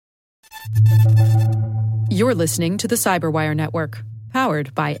You're listening to the Cyberwire Network,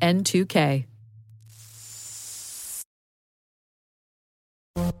 powered by N2K.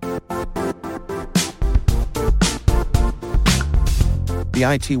 The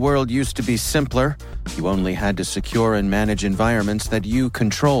IT world used to be simpler. You only had to secure and manage environments that you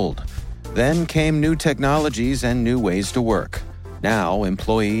controlled. Then came new technologies and new ways to work. Now,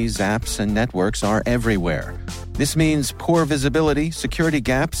 employees, apps, and networks are everywhere. This means poor visibility, security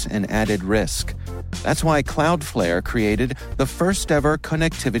gaps, and added risk. That's why Cloudflare created the first-ever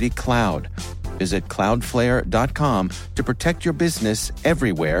connectivity cloud. Visit cloudflare.com to protect your business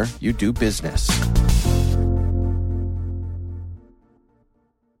everywhere you do business.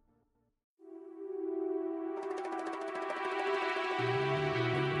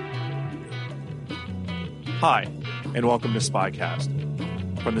 Hi, and welcome to Spycast.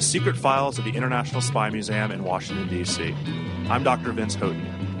 From the secret files of the International Spy Museum in Washington, D.C., I'm Dr. Vince Houghton,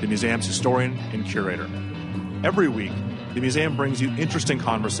 the museum's historian and curator. Every week, the museum brings you interesting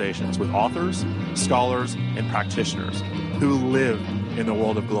conversations with authors, scholars, and practitioners who live in the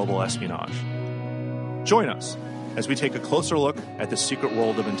world of global espionage. Join us as we take a closer look at the secret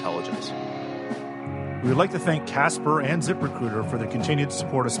world of intelligence. We would like to thank Casper and ZipRecruiter for the continued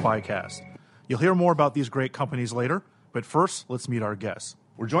support of Spycast. You'll hear more about these great companies later, but first, let's meet our guests.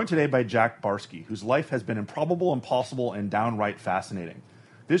 We're joined today by Jack Barsky, whose life has been improbable, impossible, and downright fascinating.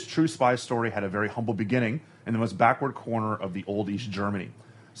 This true spy story had a very humble beginning in the most backward corner of the old East Germany.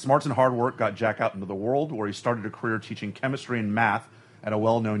 Smarts and hard work got Jack out into the world, where he started a career teaching chemistry and math at a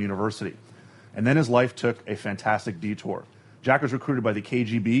well-known university. And then his life took a fantastic detour. Jack was recruited by the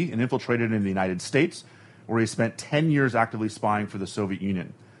KGB and infiltrated in the United States, where he spent 10 years actively spying for the Soviet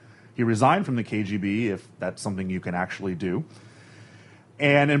Union. He resigned from the KGB, if that's something you can actually do,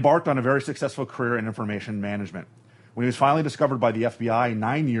 and embarked on a very successful career in information management. When he was finally discovered by the FBI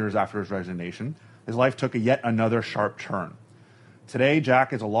 9 years after his resignation, his life took yet another sharp turn. Today,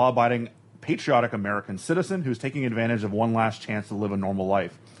 Jack is a law-abiding, patriotic American citizen who's taking advantage of one last chance to live a normal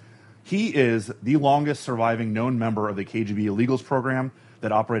life. He is the longest surviving known member of the KGB illegals program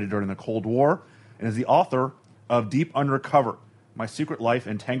that operated during the Cold War, and is the author of Deep Undercover: My Secret Life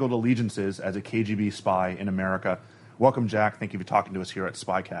and Tangled Allegiances as a KGB Spy in America. Welcome, Jack. Thank you for talking to us here at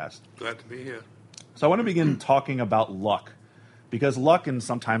Spycast. Glad to be here. So I want to begin talking about luck, because luck, and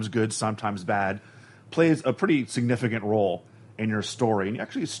sometimes good, sometimes bad, plays a pretty significant role in your story. And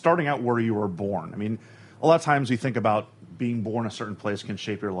actually starting out where you were born. I mean, a lot of times we think about being born a certain place can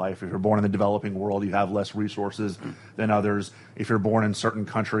shape your life. If you're born in the developing world, you have less resources than others. If you're born in certain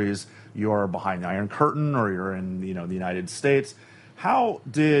countries, you are behind the Iron Curtain, or you're in the United States. How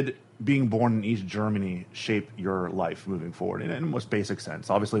did being born in East Germany shape your life moving forward in a most basic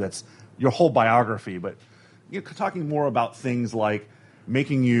sense? Obviously, that's your whole biography, but talking more about things like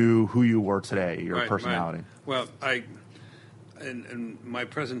making you who you were today, your personality. Right. Well, in my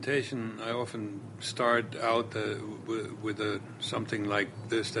presentation, I often start out with something like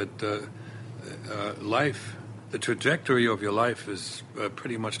this, that life, the trajectory of your life is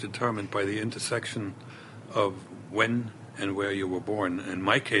pretty much determined by the intersection of when and where you were born. In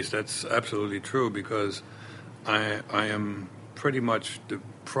my case, that's absolutely true, because I am pretty much the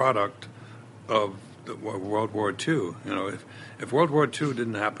product of World War II. If World War II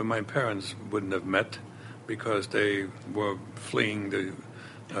didn't happen, my parents wouldn't have met, because they were fleeing the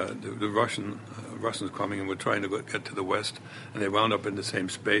Russians coming and were trying to get to the West, and they wound up in the same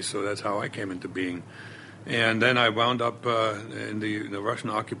space. So that's how I came into being. And then I wound up in the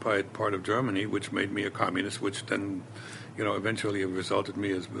Russian-occupied part of Germany, which made me a communist, which then, eventually resulted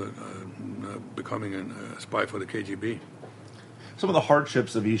me as becoming a spy for the KGB. Some of the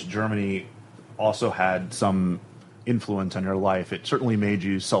hardships of East Germany also had some influence on your life. It certainly made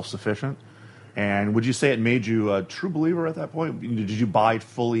you self-sufficient. And would you say it made you a true believer at that point? Did you buy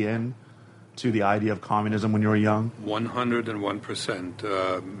fully in to the idea of communism when you were young?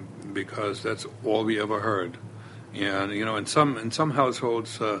 101%, because that's all we ever heard. And in some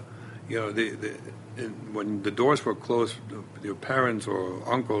households, when the doors were closed, your parents or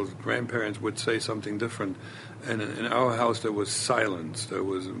uncles, grandparents would say something different. And in our house, there was silence. There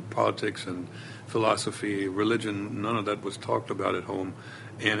was politics and philosophy, religion. None of that was talked about at home.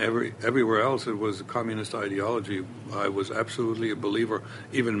 And everywhere else, it was communist ideology. I was absolutely a believer,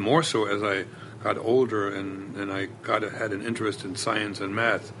 even more so as I got older and I had an interest in science and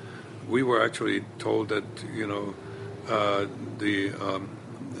math. We were actually told that,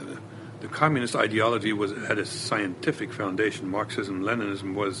 the communist ideology had a scientific foundation. Marxism,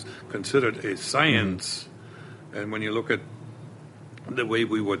 Leninism was considered a science. Mm-hmm. And when you look at the way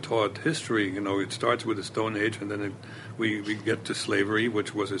we were taught history. It starts with the Stone Age, and then we get to slavery,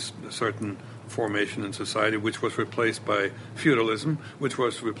 which was a certain formation in society, which was replaced by feudalism, which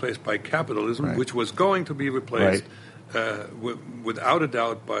was replaced by capitalism, right. which was going to be replaced without a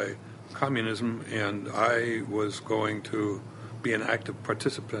doubt by communism, and I was going to be an active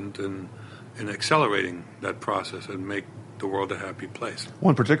participant in accelerating that process and make the world a happy place.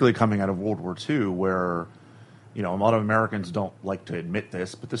 One particularly coming out of World War II, where a lot of Americans don't like to admit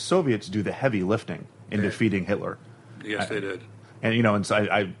this, but the Soviets do the heavy lifting in defeating Hitler. Yes, they did. And and so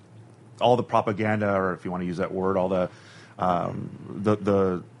I all the propaganda, or if you want to use that word, all the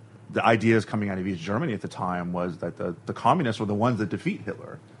ideas coming out of East Germany at the time was that the communists were the ones that defeat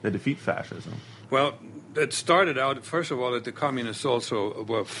Hitler, that defeat fascism. Well, it started out, first of all, that the communists also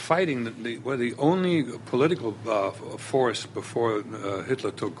were fighting, were the only political force before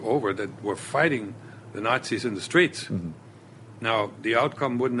Hitler took over that were fighting the Nazis in the streets. Mm-hmm. Now, the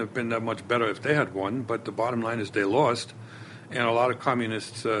outcome wouldn't have been that much better if they had won, but the bottom line is they lost. And a lot of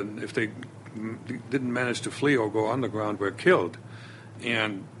communists, if they didn't manage to flee or go underground, were killed.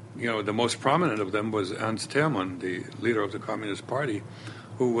 And, the most prominent of them was Ernst Thälmann, the leader of the Communist Party,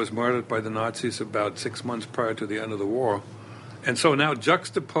 who was murdered by the Nazis about 6 months prior to the end of the war. And so now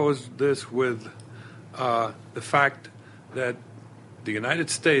juxtapose this with the fact that the United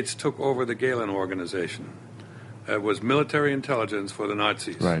States took over the Gehlen organization. It was military intelligence for the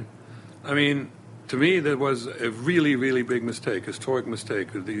Nazis. Right. I mean, to me, that was a really, really big mistake, historic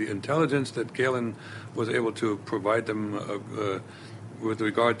mistake. The intelligence that Gehlen was able to provide them with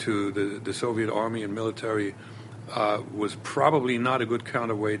regard to the Soviet army and military was probably not a good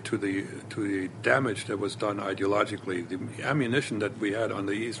counterweight to the damage that was done ideologically. The ammunition that we had on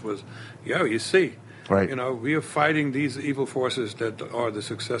the East was, you see. Right. We are fighting these evil forces that are the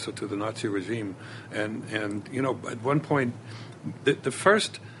successor to the Nazi regime. And at one point, the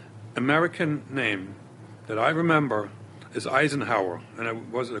first American name that I remember is Eisenhower. And it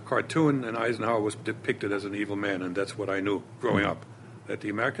was a cartoon, and Eisenhower was depicted as an evil man, and that's what I knew growing up. That the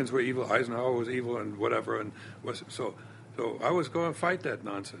Americans were evil, Eisenhower was evil, and whatever. And so I was going to fight that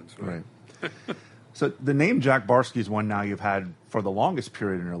nonsense. Right. So the name Jack Barsky is one now you've had for the longest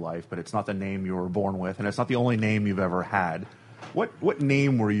period in your life, but it's not the name you were born with, and it's not the only name you've ever had. What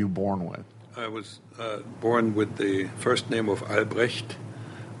name were you born with? I was born with the first name of Albrecht.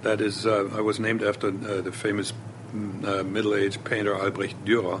 That is, I was named after the famous middle-aged painter Albrecht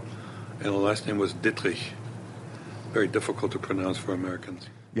Dürer, and the last name was Dittrich. Very difficult to pronounce for Americans.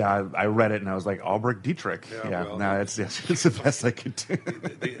 Yeah, I read it and I was like, Albrecht Dietrich. Yeah, well, no, it's the best I could do.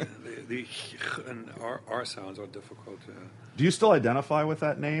 The and R sounds are difficult. Do you still identify with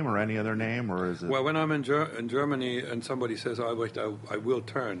that name or any other name, or is it? Well, when I'm in Germany and somebody says Albrecht, I will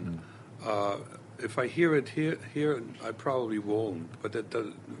turn. If I hear it here, I probably won't. But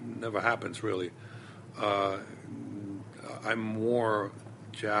that never happens really. I'm more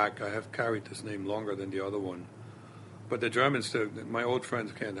Jack. I have carried this name longer than the other one. But the Germans, my old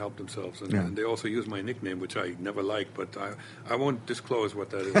friends, can't help themselves, and they also use my nickname, which I never liked. But I won't disclose what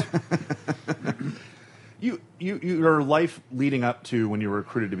that is. Your life leading up to when you were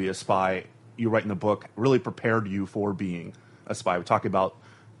recruited to be a spy, you write in the book, really prepared you for being a spy. We talk about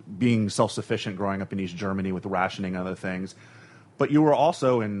being self-sufficient growing up in East Germany with rationing and other things. But you were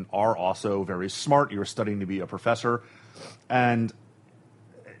also and are also very smart. You were studying to be a professor, and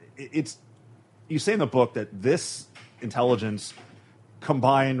you say in the book that this intelligence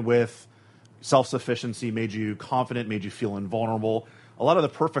combined with self-sufficiency made you confident, made you feel invulnerable. A lot of the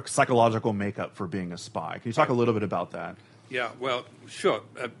perfect psychological makeup for being a spy. Can you talk a little bit about that? Yeah, well, sure.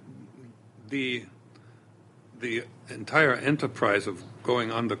 The entire enterprise of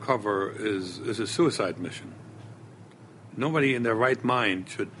going undercover is a suicide mission. Nobody in their right mind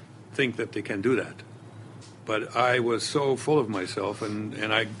should think that they can do that. But I was so full of myself,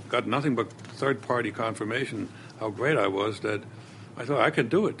 and I got nothing but third-party confirmation how great I was, that I thought I could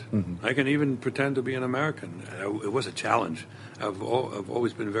do it. Mm-hmm. I can even pretend to be an American. It was a challenge. I've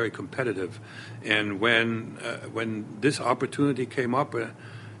always been very competitive, and when this opportunity came up,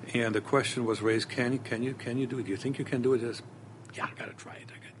 and the question was raised, can you do it? Do you think you can do it? Yeah, I got to try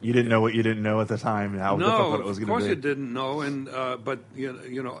it. You didn't know what you didn't know at the time, how difficult it was going to be. No, of course you didn't know, and but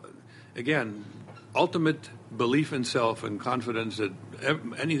again, ultimate belief in self and confidence that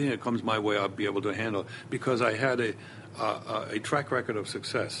anything that comes my way I'll be able to handle, because I had a track record of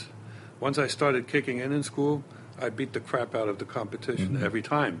success. Once I started kicking in school, I beat the crap out of the competition every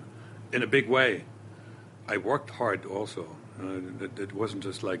time, in a big way. I worked hard also. It wasn't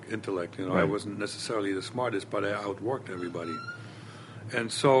just like intellect. Right. I wasn't necessarily the smartest, but I outworked everybody.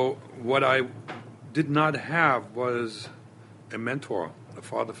 And so what I did not have was a mentor, a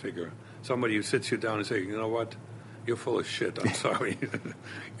father figure, somebody who sits you down and says, you know what, you're full of shit. I'm sorry.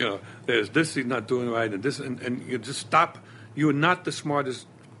 There's this he's not doing right, and this, and you just stop. You're not the smartest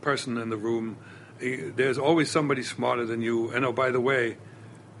person in the room. There's always somebody smarter than you. And oh, by the way,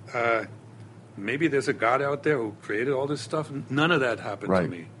 maybe there's a God out there who created all this stuff. None of that happened to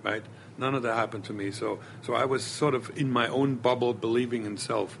me, right? None of that happened to me. So I was sort of in my own bubble, believing in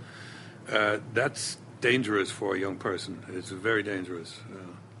self. That's dangerous for a young person. It's very dangerous.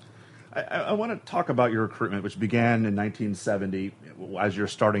 I want to talk about your recruitment, which began in 1970 as you're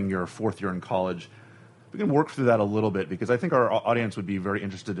starting your fourth year in college. We can work through that a little bit because I think our audience would be very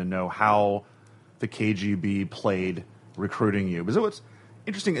interested to know how the KGB played recruiting you. Because what's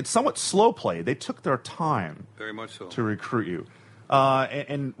interesting, it's somewhat slow play. They took their time very much so to recruit you.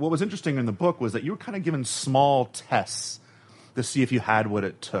 And what was interesting in the book was that you were kind of given small tests to see if you had what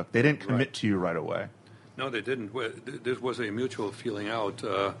it took. They didn't commit to you right away. No, they didn't. This was a mutual feeling out.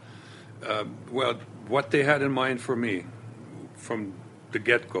 Well, what they had in mind for me from the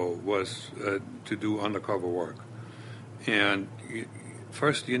get-go was to do undercover work. And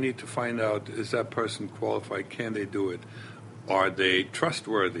first you need to find out, is that person qualified? Can they do it? Are they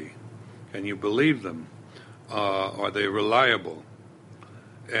trustworthy? Can you believe them? Are they reliable?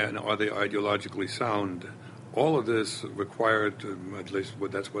 And are they ideologically sound? All of this required, at least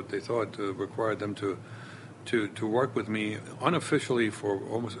that's what they thought, required them to work with me unofficially for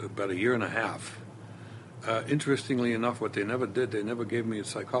almost about a year and a half. Interestingly enough, what they never did, they never gave me a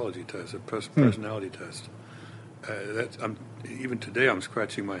psychology test, a personality test. Even today I'm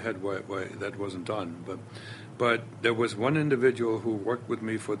scratching my head why that wasn't done. But there was one individual who worked with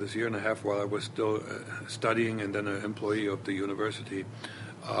me for this year and a half while I was still studying and then an employee of the university,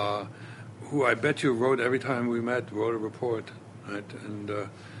 who I bet you wrote, every time we met, wrote a report. Right? And,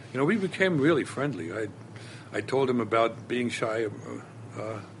 we became really friendly. I told him about being shy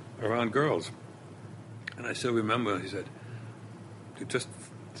around girls. And I still remember, he said,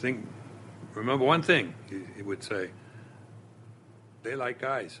 remember one thing, he would say, they like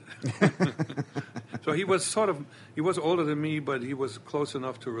guys. So he was he was older than me, but he was close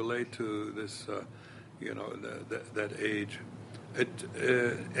enough to relate to this, that age.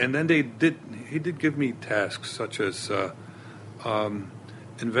 And then he did give me tasks such as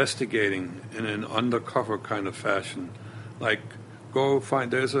investigating in an undercover kind of fashion, like go find,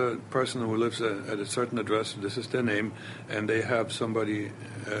 there's a person who lives at a certain address, this is their name, and they have somebody,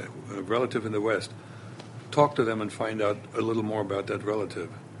 a relative in the West. Talk to them and find out a little more about that relative.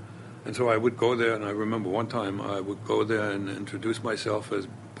 And so I would go there, and I remember one time I would go there and introduce myself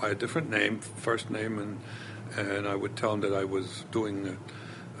by a different name, first name, and I would tell them that I was doing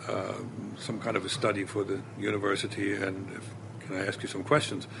some kind of a study for the university, and can I ask you some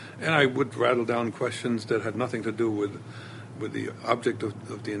questions? And I would rattle down questions that had nothing to do with the object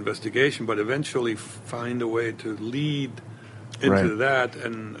of the investigation, but eventually find a way to lead into that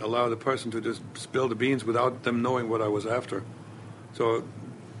and allow the person to just spill the beans without them knowing what I was after. So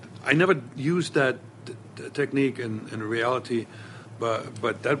I never used that technique in reality,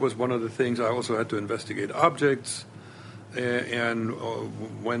 but that was one of the things. I also had to investigate objects, and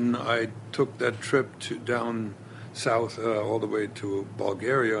when I took that trip down south all the way to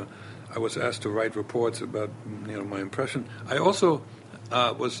Bulgaria, I was asked to write reports about my impression. I also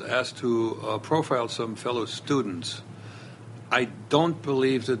was asked to profile some fellow students. I don't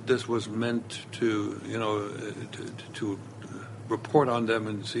believe that this was meant to report on them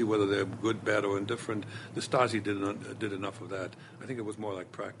and see whether they're good, bad, or indifferent. The Stasi did enough of that. I think it was more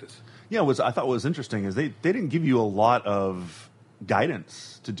like practice. Yeah, I thought what was interesting is they didn't give you a lot of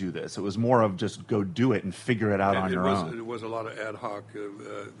guidance to do this. It was more of just go do it and figure it out on your own. It was a lot of ad hoc,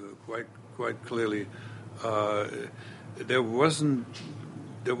 quite clearly. There was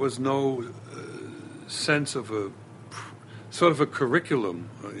no sense of a sort of a curriculum,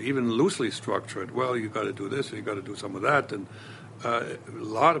 even loosely structured. Well, you got to do this, you got to do some of that, and a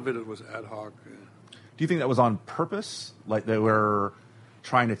lot of it was ad hoc. Do you think that was on purpose, like they were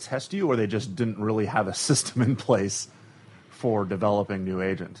trying to test you, or they just didn't really have a system in place for developing new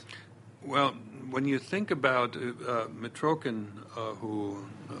agents? Well, when you think about Mitrokhin, who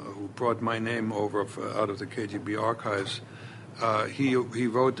brought my name over out of the KGB archives, he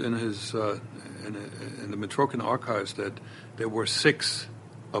wrote in his in the Mitrokhin archives that there were 6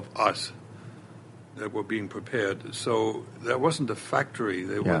 of us that were being prepared. So that wasn't a factory.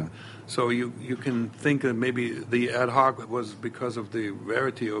 So you can think that maybe the ad hoc was because of the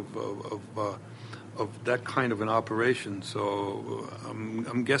rarity of that kind of an operation. So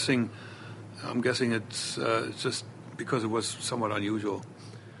I'm guessing it's just because it was somewhat unusual.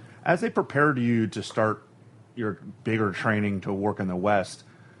 As they prepared you to start your bigger training to work in the West,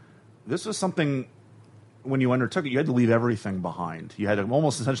 this was something, when you undertook it, you had to leave everything behind. You had to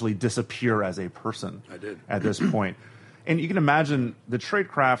almost essentially disappear as a person. I did. At this point. And you can imagine the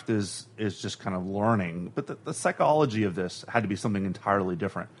tradecraft is just kind of learning, but the psychology of this had to be something entirely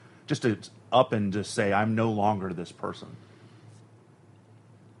different. Just to up and just say, I'm no longer this person.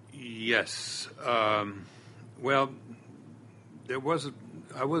 Yes. Well,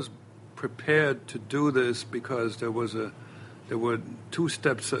 I was prepared to do this because there were 2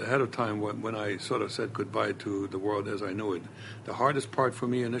 steps ahead of time when I sort of said goodbye to the world as I knew it. The hardest part for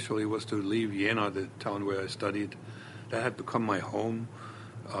me initially was to leave Jena, the town where I studied. That had become my home.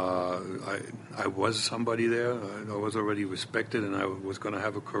 I was somebody there. I was already respected, and I was going to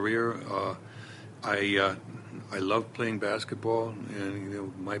have a career. I loved playing basketball,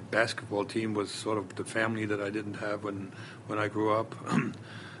 and my basketball team was sort of the family that I didn't have when I grew up.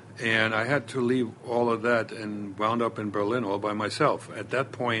 And I had to leave all of that and wound up in Berlin all by myself. At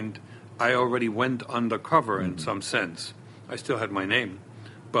that point, I already went undercover in some sense. I still had my name,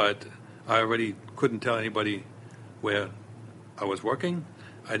 but I already couldn't tell anybody where I was working.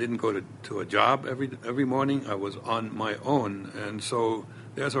 I didn't go to a job every morning. I was on my own, and so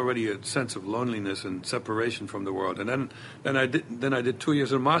there's already a sense of loneliness and separation from the world. And then I did 2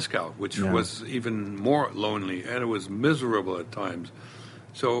 years in Moscow, which was even more lonely, and it was miserable at times.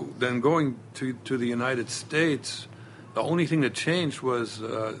 So then going to the United States, the only thing that changed was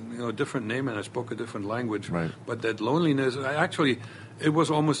a different name, and I spoke a different language. Right. But that loneliness, it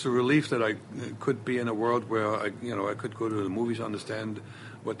was almost a relief that I could be in a world where I could go to the movies, understand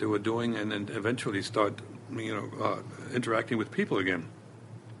what they were doing, and then eventually start interacting with people again,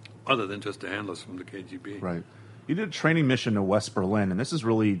 other than just the handlers from the KGB. Right. You did a training mission to West Berlin, and this is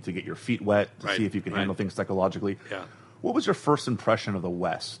really to get your feet wet, to see if you can handle things psychologically. Yeah. What was your first impression of the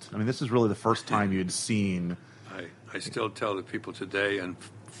West? I mean, this is really the first time you had seen... I still tell the people today, and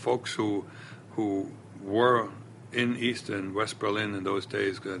folks who were in East and West Berlin in those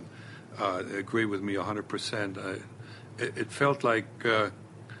days agree with me 100%. It felt like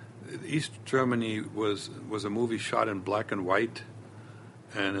East Germany was a movie shot in black and white,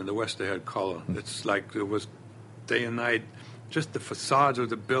 and in the West they had color. It's like it was day and night. Just the facades of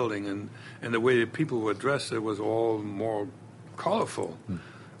the building and the way that people were dressed, it was all more colorful.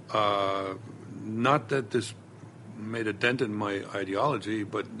 Not that this made a dent in my ideology,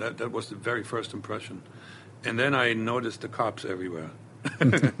 but that was the very first impression. And then I noticed the cops everywhere.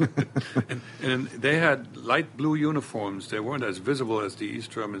 and they had light blue uniforms. They weren't as visible as the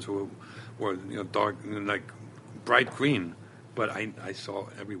East Germans, who were dark, like bright green. But I saw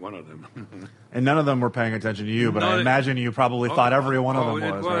every one of them. And none of them were paying attention to you, but I imagine you probably thought every one of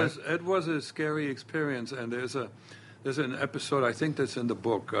them was. Right? It was a scary experience, and there's an episode, I think that's in the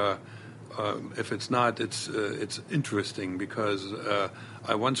book. If it's not, it's interesting because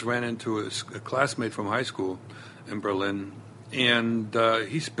I once ran into a classmate from high school in Berlin, and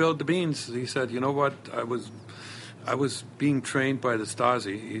he spilled the beans. He said, "You know what? I was being trained by the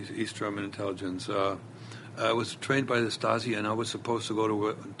Stasi, East German intelligence. I was trained by the Stasi, and I was supposed to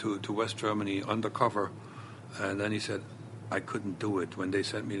go to West Germany undercover." And then he said, "I couldn't do it. When they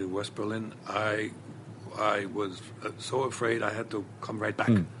sent me to West Berlin, I was so afraid I had to come right back."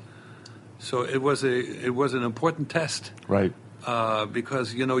 So it was an important test, right?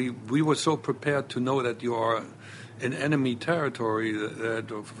 Because we were so prepared to know that you are in enemy territory that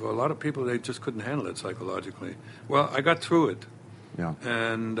for a lot of people they just couldn't handle it psychologically. Well, I got through it. Yeah.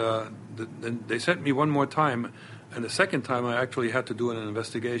 And then they sent me one more time, and the second time I actually had to do an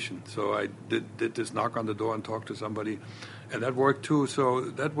investigation. So I did this knock on the door and talk to somebody, and that worked too. So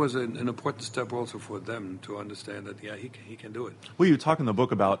that was an important step also for them to understand that, he can do it. Well, you talk in the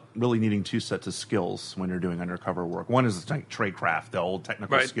book about really needing 2 sets of skills when you're doing undercover work. One is like tradecraft, the old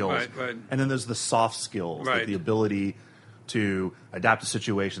technical skills. Right. And then there's the soft skills, like the ability to adapt to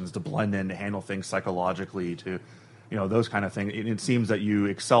situations, to blend in, to handle things psychologically, to... those kind of things. It seems that you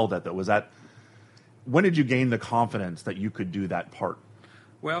excelled at that. When did you gain the confidence that you could do that part?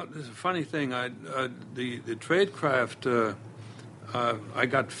 Well, there's a funny thing. The tradecraft, I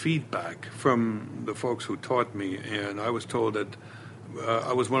got feedback from the folks who taught me, and I was told that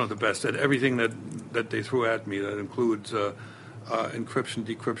I was one of the best at everything that they threw at me. That includes encryption,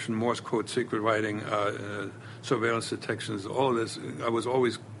 decryption, Morse code, secret writing, surveillance detections, all of this. I was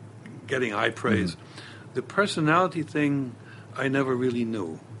always getting high praise. The personality thing, I never really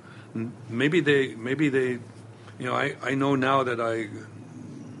knew. Maybe they. I know now that I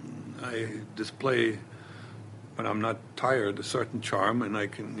display, when I'm not tired, a certain charm, and I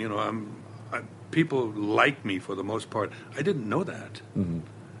can. People like me for the most part. I didn't know that.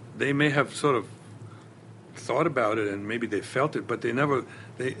 They may have sort of thought about it and maybe they felt it, but they never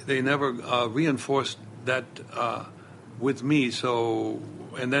reinforced that with me. So,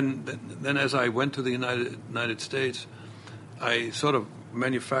 and then as I went to the United States, I sort of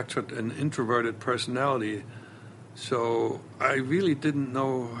manufactured an introverted personality. So I really didn't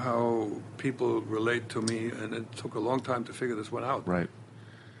know how people relate to me, and it took a long time to figure this one out. Right.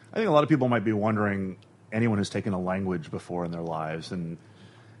 I think a lot of people might be wondering, anyone who's taken a language before in their lives, and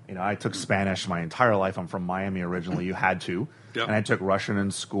I took Spanish my entire life. I'm from Miami originally. You had to. Yep. And I took Russian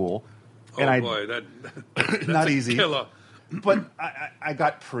in school. And boy, that's not easy. Killer. But I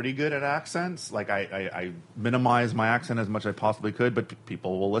got pretty good at accents. Like, I minimized my accent as much as I possibly could, but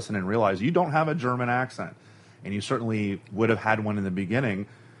people will listen and realize you don't have a German accent. And you certainly would have had one in the beginning.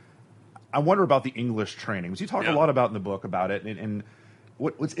 I wonder about the English training, because you talk a lot about in the book about it. And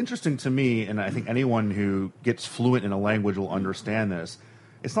what's interesting to me, and I think anyone who gets fluent in a language will understand this,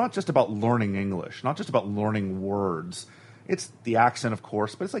 it's not just about learning English, not just about learning words. It's the accent, of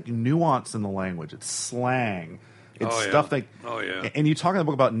course, but it's like nuance in the language. It's slang. It's stuff like... Oh, yeah. And you talk in the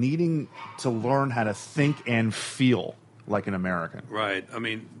book about needing to learn how to think and feel like an American. Right. I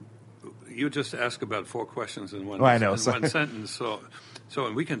mean, you just asked about 4 questions in one, one sentence. So,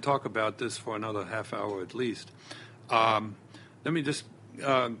 and we can talk about this for another half hour at least. Let me just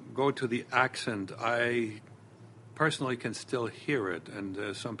go to the accent. I personally can still hear it, and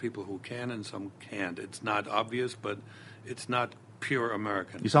there's some people who can and some can't. It's not obvious, but it's not pure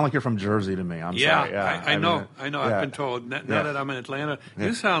American. You sound like you're from Jersey to me. I'm sorry. Yeah, I know. I've been told. Now that I'm in Atlanta,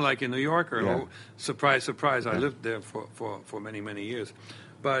 you sound like a New Yorker. Yeah. Oh, surprise, surprise. I lived there for many, many years.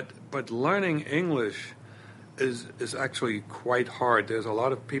 But learning English is actually quite hard. There's a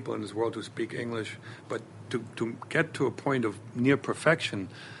lot of people in this world who speak English, but to get to a point of near perfection,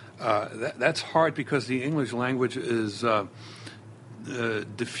 that's hard, because the English language is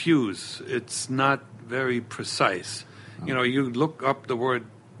diffuse. It's not very precise. You look up the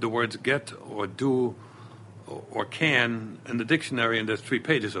words get or do or can in the dictionary, and there's 3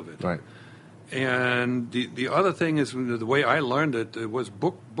 pages of it. Right. And the other thing is, the way I learned it was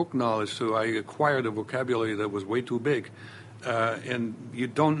book knowledge. So I acquired a vocabulary that was way too big. And you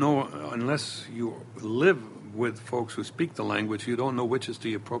don't know, unless you live with folks who speak the language, you don't know which is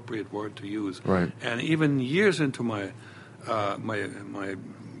the appropriate word to use. Right. And even years into my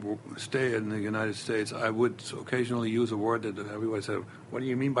stay in the United States, I would occasionally use a word that everybody said, "What do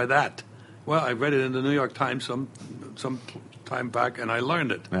you mean by that?" Well, I read it in the New York Times some time back, and I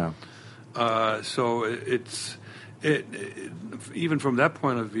learned it. Yeah. So it even from that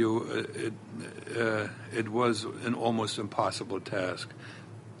point of view, it was an almost impossible task.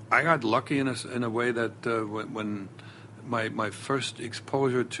 I got lucky in a way that when my first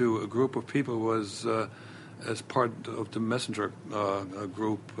exposure to a group of people was as part of the messenger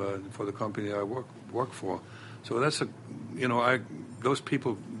group for the company I work for. So that's those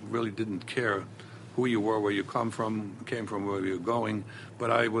people really didn't care who you were, where you came from, where you're going. But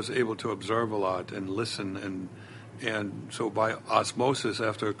I was able to observe a lot and listen, and so by osmosis,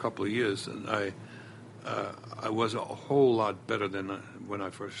 after a couple of years, I was a whole lot better than when I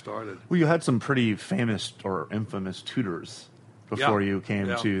first started. Well, you had some pretty famous or infamous tutors before you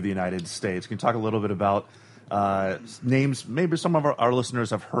came to the United States. Can you talk a little bit about names maybe some of our listeners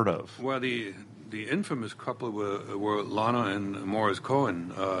have heard of? Well, the infamous couple were Lana and Morris Cohen,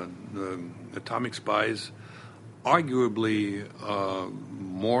 the atomic spies, arguably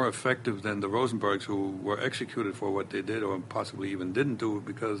more effective than the Rosenbergs, who were executed for what they did or possibly even didn't do,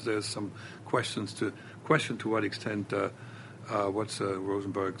 because there's some question to what extent what's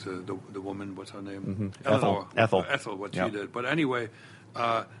Rosenberg's the woman, what's her name? Mm-hmm. Ethel, what she did. But anyway,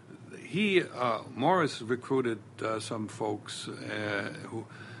 Morris recruited some folks who,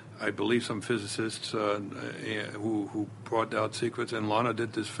 I believe, some physicists who brought out secrets, and Lana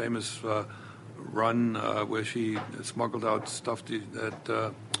did this famous run where she smuggled out stuff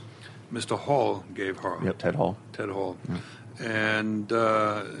that Mr. Hall gave her. Yep, Ted Hall. Yeah.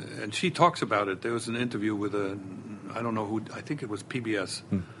 And she talks about it. There was an interview with I don't know who, I think it was PBS.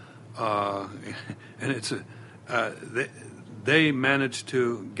 And it's they managed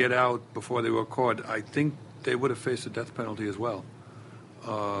to get out before they were caught. I think they would have faced the death penalty as well.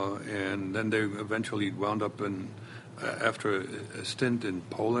 And then they eventually wound up after a stint in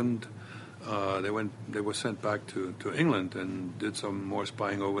Poland. They were sent back to England and did some more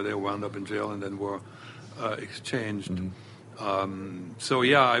spying over there, wound up in jail, and then were exchanged. Mm-hmm. So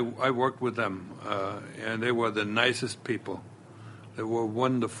I worked with them, and they were the nicest people. They were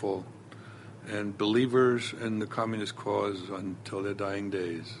wonderful and believers in the communist cause until their dying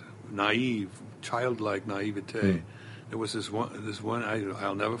days. Naive, childlike naivete. There was this one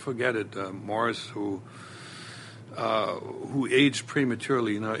I'll never forget it. Morris, who who aged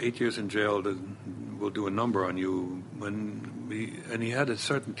prematurely. 8 years in jail will do a number on you. And he had a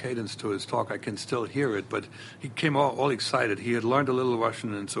certain cadence to his talk. I can still hear it, but he came all excited. He had learned a little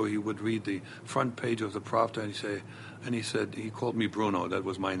Russian, and so he would read the front page of the Pravda, and he said, he called me Bruno. That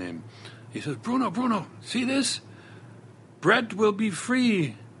was my name. He says, Bruno, see this? Bread will be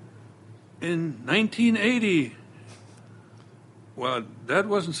free in 1980. Well, that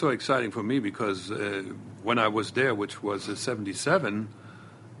wasn't so exciting for me because when I was there, which was in 77,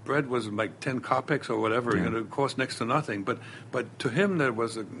 bread was like 10 kopecks or whatever. Yeah. It cost next to nothing. But to him, that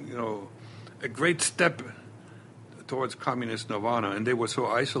was a great step towards communist nirvana. And they were so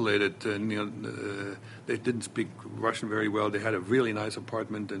isolated, and they didn't speak Russian very well. They had a really nice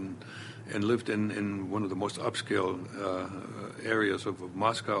apartment and lived in one of the most upscale areas of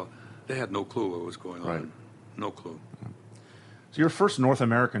Moscow. They had no clue what was going on. Right. No clue. So your first North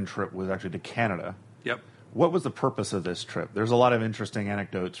American trip was actually to Canada. Yep. What was the purpose of this trip? There's a lot of interesting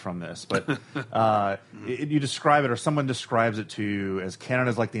anecdotes from this, but you describe it, or someone describes it to you as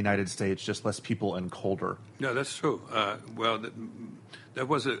Canada's like the United States, just less people and colder. Yeah, that's true. That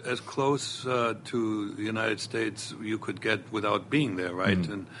was as close to the United States you could get without being there, right?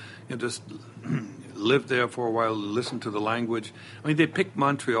 And just live there for a while, listen to the language. I mean, they picked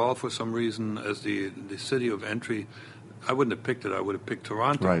Montreal for some reason as the city of entry. I wouldn't have picked it. I would have picked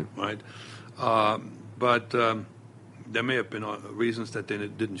Toronto, right? But there may have been reasons that they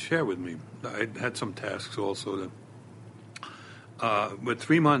didn't share with me. I had some tasks also. But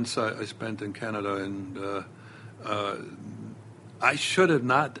 3 months I spent in Canada, and I should have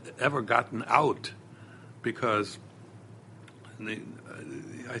not ever gotten out because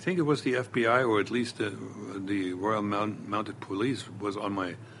I think it was the FBI, or at least the Royal Mounted Police, was on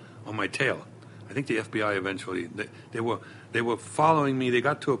my tail. I think the FBI eventually they were following me. They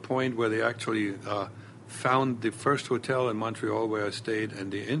got to a point where they actually found the first hotel in Montreal where I stayed,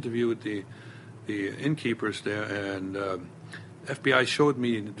 and they interviewed the innkeepers there. And FBI showed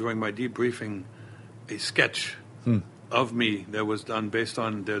me during my debriefing a sketch of me that was done based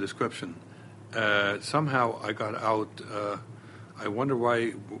on their description. Somehow I got out. I wonder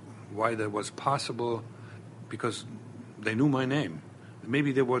why that was possible, because they knew my name.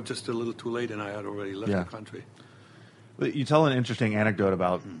 Maybe they were just a little too late and I had already left the country. You tell an interesting anecdote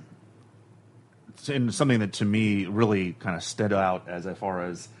about something that to me really kind of stood out as far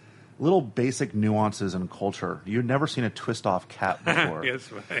as little basic nuances in culture. You'd never seen a twist-off cap before.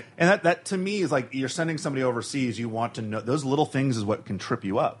 Yes, right. And that to me is like you're sending somebody overseas, you want to know. Those little things is what can trip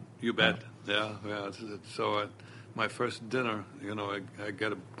you up. You bet. Yeah. So at my first dinner, I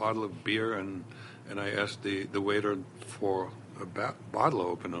get a bottle of beer and I asked the waiter for a bottle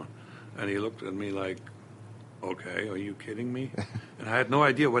opener, and he looked at me like, okay, are you kidding me? And I had no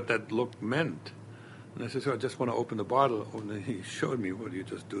idea what that look meant. And I said, so I just want to open the bottle. And he showed me, well, you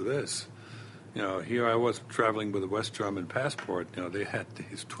just do this. Here I was traveling with a West German passport. They had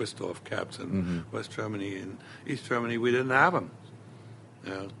these twist-off caps in West Germany. In East Germany, we didn't have them.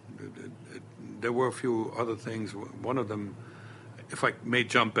 There were a few other things. One of them, if I may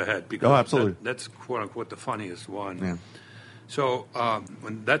jump ahead, because absolutely. That's quote-unquote the funniest one. Yeah. So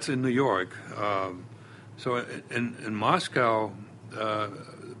when that's in New York. So in Moscow, a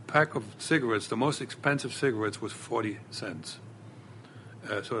pack of cigarettes, the most expensive cigarettes was 40 cents.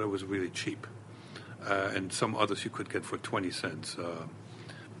 So it was really cheap. And some others you could get for 20 cents.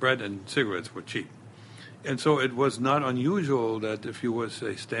 Bread and cigarettes were cheap. And so it was not unusual that if you were,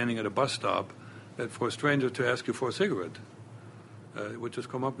 say, standing at a bus stop, that for a stranger to ask you for a cigarette, it would just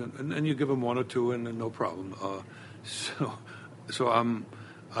come up and you give them one or two and no problem. So I'm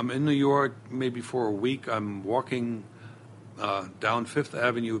in New York maybe for a week. I'm walking down Fifth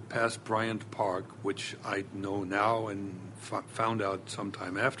Avenue past Bryant Park, which I know now and found out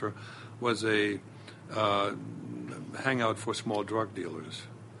sometime after was a hangout for small drug dealers.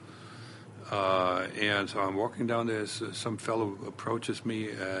 And so I'm walking down there. Some fellow approaches me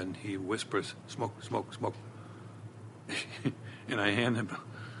and he whispers, "Smoke, smoke, smoke." And I hand him,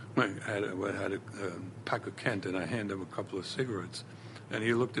 I had a pack of Kent, and I hand him a couple of cigarettes. And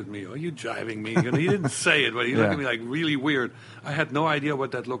he looked at me, "Are you jiving me?" He didn't say it, but he looked at me like really weird. I had no idea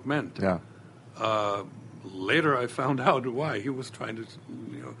what that look meant. Yeah. Later, I found out why. He was trying to,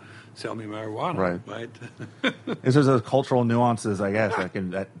 sell me marijuana. Right. There's those cultural nuances, I guess.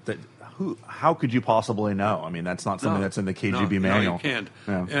 How could you possibly know? I mean, that's not something that's in the KGB manual. No, you can't.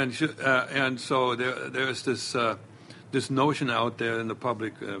 Yeah. And so there's this notion out there in the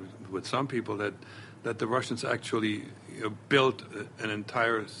public with some people that the Russians actually built an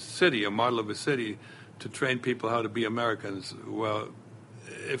entire city, a model of a city, to train people how to be Americans. Well,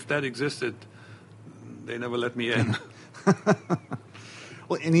 if that existed, they never let me in.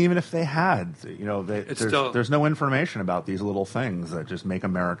 Well, and even if they had, there's no information about these little things that just make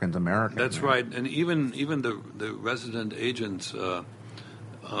Americans American. That's right. And even the resident agents who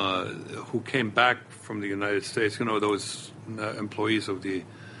came back from the United States, those employees of the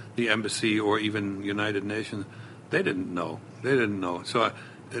embassy or even United Nations, they didn't know. So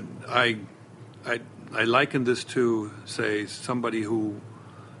I liken this to, say, somebody who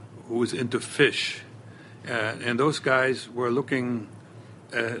was into fish, and those guys were looking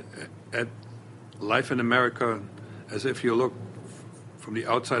at life in America as if you look from the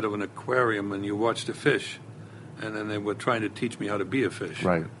outside of an aquarium and you watch the fish, and then they were trying to teach me how to be a fish.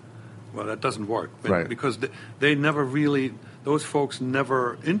 Right. Well, that doesn't work. Right. Because they never really, those folks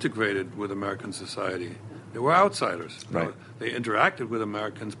never integrated with American society. They were outsiders. Right. They interacted with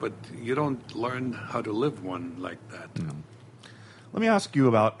Americans, but you don't learn how to live one like that. No. Let me ask you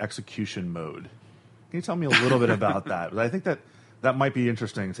about execution mode. Can you tell me a little bit about that? I think that might be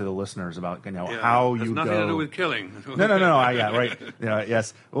interesting to the listeners about how you go. It has nothing to do with killing. No. Right.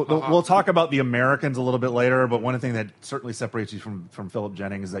 Yes. We'll talk about the Americans a little bit later, but one thing that certainly separates you from Philip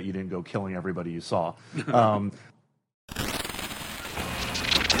Jennings is that you didn't go killing everybody you saw.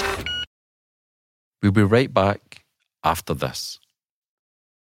 We'll be right back after this.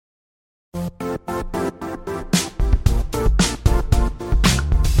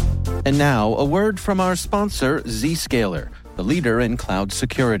 And now, a word from our sponsor, Zscaler, the leader in cloud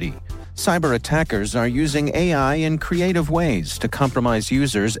security. Cyber attackers are using AI in creative ways to compromise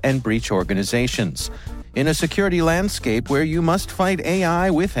users and breach organizations. In a security landscape where you must fight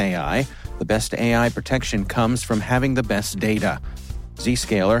AI with AI, the best AI protection comes from having the best data.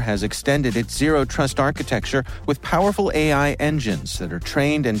 Zscaler has extended its Zero Trust architecture with powerful AI engines that are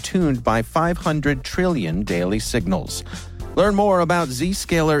trained and tuned by 500 trillion daily signals. Learn more about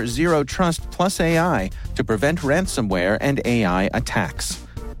Zscaler Zero Trust Plus AI to prevent ransomware and AI attacks.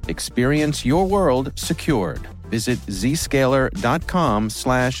 Experience your world secured. Visit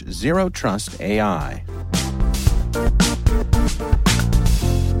zscaler.com/zerotrustai.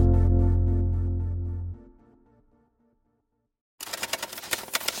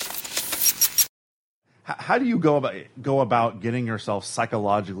 How do you go about getting yourself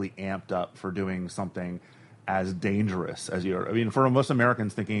psychologically amped up for doing something as dangerous as you're? I mean, for most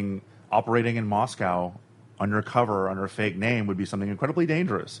Americans, thinking operating in Moscow undercover under a fake name would be something incredibly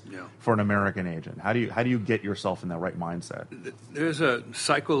dangerous for an American agent. How do you get yourself in that right mindset? There's a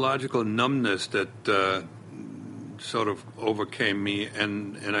psychological numbness that sort of overcame me,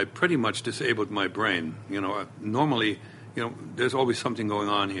 and I pretty much disabled my brain. Normally, there's always something going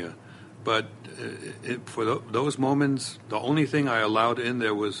on here. But for those moments, the only thing I allowed in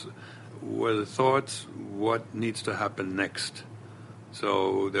there were the thoughts, what needs to happen next.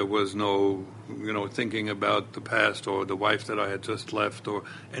 So there was no, thinking about the past or the wife that I had just left or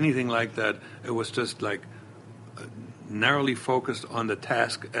anything like that. It was just like narrowly focused on the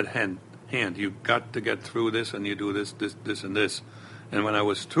task at hand. You've got to get through this, and you do this, and this. And when I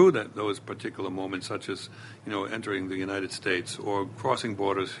was through those particular moments, such as entering the United States or crossing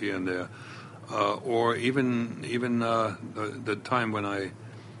borders here and there, or even the time when I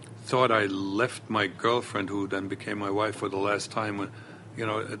thought I left my girlfriend, who then became my wife for the last time, when,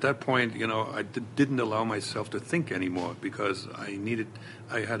 at that point, I didn't allow myself to think anymore because I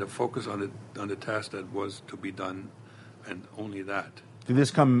had to focus on the task that was to be done, and only that. Did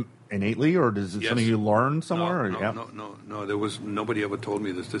this come innately, or is it something you learned somewhere? No. There was nobody ever told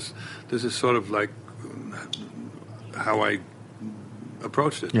me this. This is sort of like how I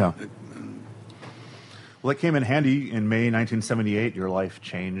approached it. Yeah. Well, it came in handy in May 1978. Your life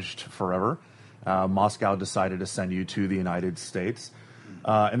changed forever. Moscow decided to send you to the United States,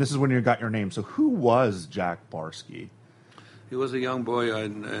 and this is when you got your name. So, who was Jack Barsky? He was a young boy,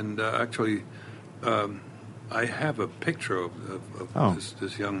 and actually. I have a picture of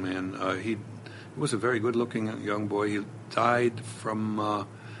this young man. He was a very good-looking young boy. He died from, I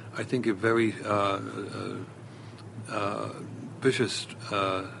think, a very vicious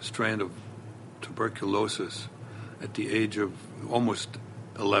strand of tuberculosis at the age of almost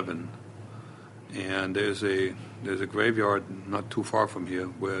 11. And there's a graveyard not too far from here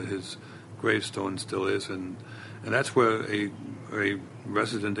where his gravestone still is, and that's where a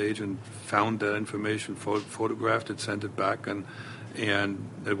resident agent found that information, photographed it, sent it back, and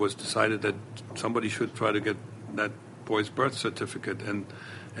it was decided that somebody should try to get that boy's birth certificate, and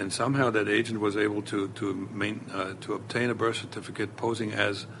somehow that agent was able to obtain a birth certificate posing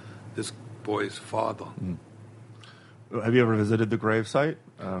as this boy's father. Mm. Have you ever visited the gravesite?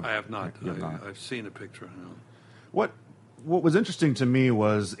 I have not. I've seen a picture. what was interesting to me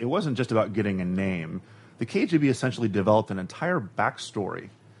was it wasn't just about getting a name. The KGB essentially developed an entire backstory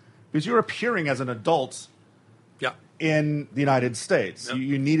because you're appearing as an adult in the United States. Yep.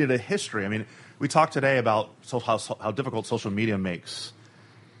 You needed a history. I mean, we talked today about how difficult social media makes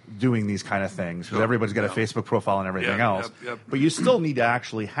doing these kind of things because everybody's got a Facebook profile and everything else. But you still need to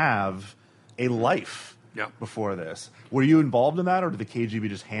actually have a life before this. Were you involved in that, or did the KGB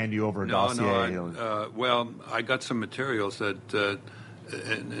just hand you over a dossier? Well, I got some materials that,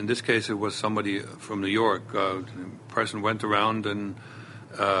 in this case, it was somebody from New York. The person went around and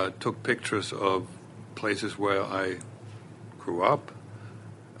took pictures of places where I grew up,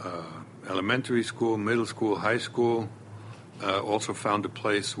 elementary school, middle school, high school. Also found a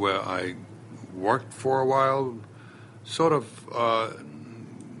place where I worked for a while, sort of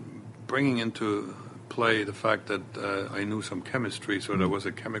bringing into play the fact that I knew some chemistry, so there was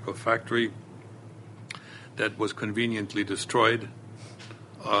a chemical factory that was conveniently destroyed.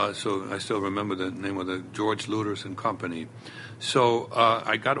 So I still remember the name of the George Luders and Company. So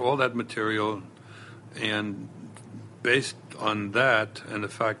I got all that material, and based on that and the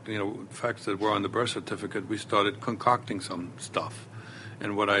facts that were on the birth certificate, we started concocting some stuff.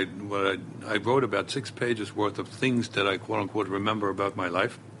 And what I wrote about 6 pages worth of things that I quote unquote remember about my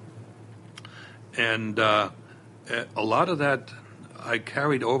life. And a lot of that I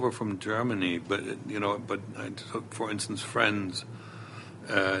carried over from Germany, but I took, for instance, friends,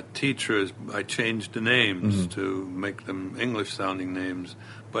 teachers. I changed the names to make them English-sounding names.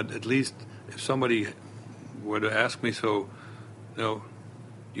 But at least if somebody were to ask me, so,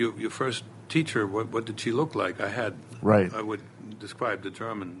 your first teacher, what did she look like? I would describe the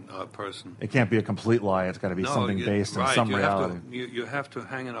German person. It can't be a complete lie. It's got to be something based on some reality. You have to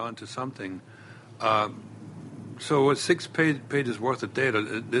hang it on to something. So it was 6 pages worth of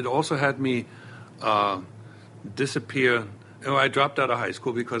data. It also had me disappear. I dropped out of high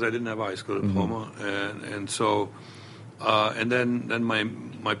school because I didn't have a high school diploma, and so then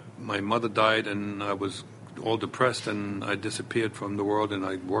my mother died, and I was all depressed, and I disappeared from the world, and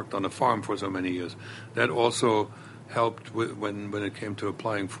I worked on a farm for so many years. That also helped when it came to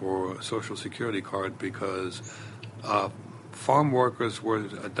applying for a Social Security card, because farm workers were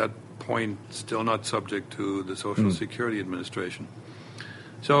at that point still not subject to the Social Security Administration.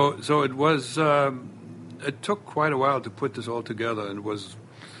 So it was. It took quite a while to put this all together, and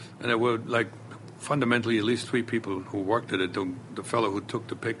there were fundamentally at least 3 people who worked at it. The fellow who took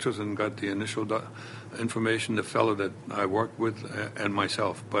the pictures and got the initial information, the fellow that I worked with, and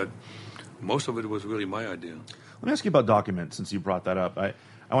myself. But most of it was really my idea. Let me ask you about documents, since you brought that up.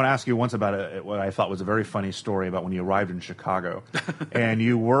 I want to ask you once about what I thought was a very funny story about when you arrived in Chicago. And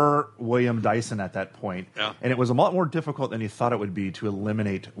you were William Dyson at that point. Yeah. And it was a lot more difficult than you thought it would be to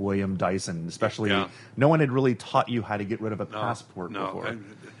eliminate William Dyson, especially no one had really taught you how to get rid of a passport before.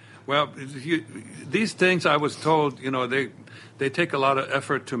 Well, these things, I was told, they take a lot of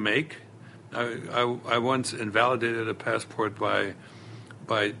effort to make. I once invalidated a passport by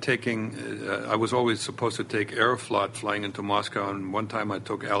taking, I was always supposed to take Aeroflot flying into Moscow, and one time I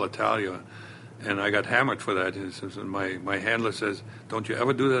took Alitalia, and I got hammered for that. And my handler says, "Don't you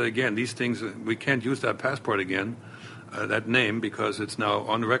ever do that again. These things, we can't use that passport again, that name, because it's now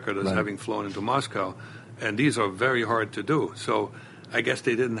on record as having flown into Moscow, and these are very hard to do." So I guess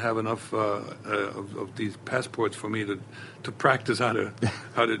they didn't have enough of these passports for me to practice how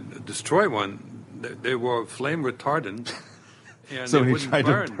to destroy one. They were flame retardant. And so it wouldn't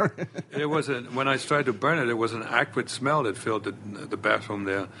burn. It When I tried to burn it, it was an acrid smell that filled the bathroom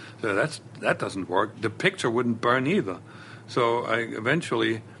there. So that doesn't work. The picture wouldn't burn either. So I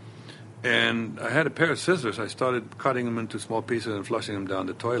eventually, and I had a pair of scissors. I started cutting them into small pieces and flushing them down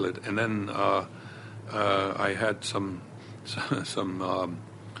the toilet. And then I had some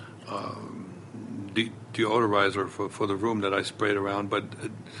deodorizer for the room that I sprayed around, but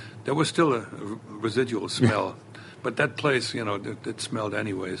there was still a residual smell. But that place, it smelled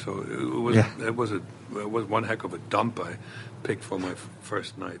anyway. So it was one heck of a dump I picked for my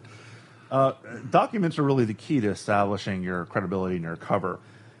first night. Documents are really the key to establishing your credibility in your cover.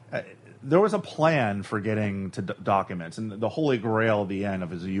 There was a plan for getting to documents, and the holy grail at the end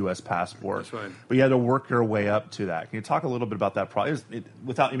of is a U.S. passport. That's right. But you had to work your way up to that. Can you talk a little bit about that process? It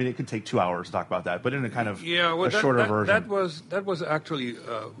could take 2 hours to talk about that, but in a kind of shorter version. That was actually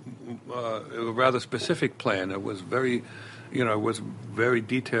a rather specific plan. It was very,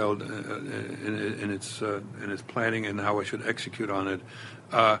 detailed in its planning and how I should execute on it.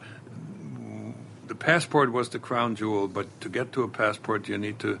 The passport was the crown jewel, but to get to a passport, you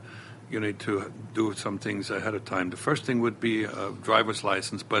need to do some things ahead of time. The first thing would be a driver's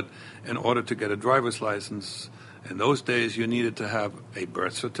license, but in order to get a driver's license, In those days, you needed to have a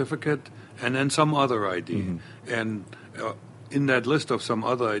birth certificate and then some other ID. And in that list of some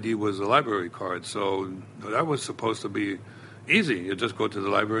other ID was a library card. So that was supposed to be easy. You just go to the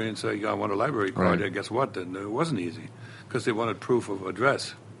library and say, I want a library card. Right. And guess what? And it wasn't easy because they wanted proof of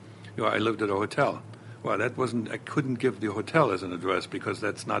address. I lived at a hotel. Well, that wasn't. I couldn't give the hotel as an address because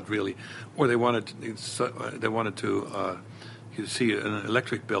that's not really. Or they wanted to see an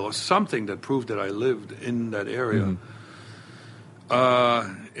electric bill or something that proved that I lived in that area.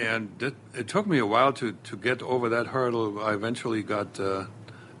 And it took me a while to get over that hurdle. I eventually got a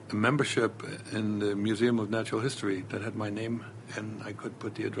membership in the Museum of Natural History that had my name, and I could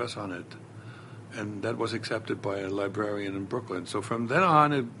put the address on it. And that was accepted by a librarian in Brooklyn. So from then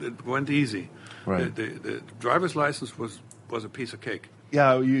on, it went easy. Right. The driver's license was a piece of cake.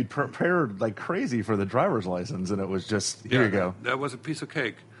 Yeah, you prepared like crazy for the driver's license, and it was just, here you go. That was a piece of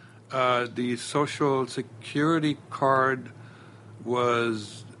cake. The Social Security card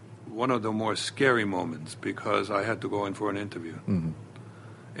was one of the more scary moments because I had to go in for an interview.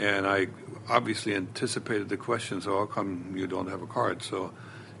 And I obviously anticipated the question, so how come you don't have a card? So,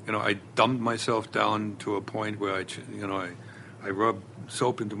 I dumbed myself down to a point where I rubbed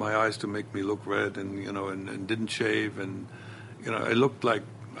soap into my eyes to make me look red, and and didn't shave, and I looked like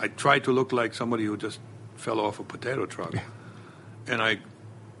I tried to look like somebody who just fell off a potato truck, and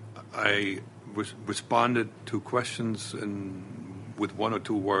I responded to questions with one or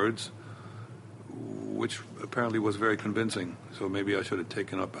two words, which apparently was very convincing. So maybe I should have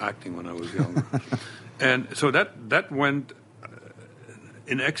taken up acting when I was younger, and so that went.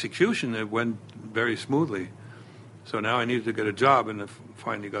 In execution, it went very smoothly. So now I needed to get a job, and I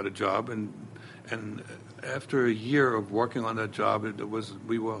finally got a job. And after a year of working on that job,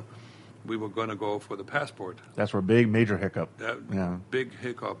 we were going to go for the passport. That's a big major hiccup. Big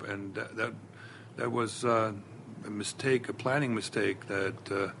hiccup, and that was a mistake, a planning mistake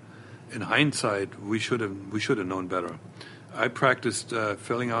that, in hindsight, we should have known better. I practiced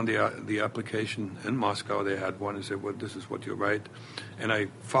filling out the application in Moscow. They had one and said, "Well, this is what you write," and I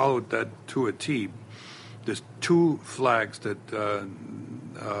followed that to a T. There's two flags that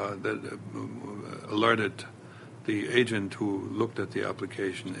alerted the agent who looked at the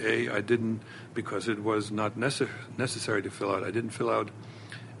application. I didn't, because it was not necessary to fill out. I didn't fill out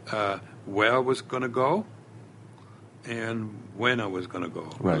where I was going to go and when I was going to go,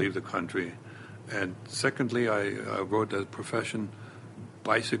 leave the country. And secondly, I wrote as profession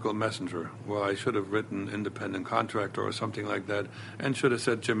bicycle messenger. Well, I should have written independent contractor or something like that, and should have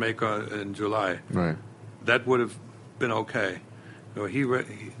said Jamaica in July. Right. That would have been okay.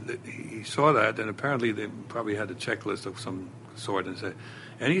 He saw that, and apparently they probably had a checklist of some sort,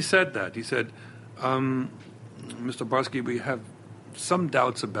 and he said that. He said, Mr. Barsky, we have some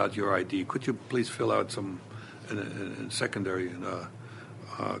doubts about your ID. Could you please fill out some secondary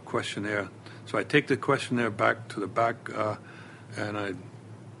questionnaire? So I take the questionnaire back to the back, and I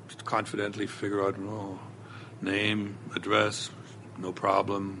confidently figure out, name, address, no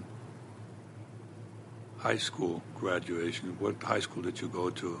problem. High school graduation. What high school did you go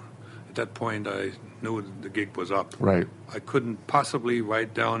to? At that point, I knew the gig was up. Right. I couldn't possibly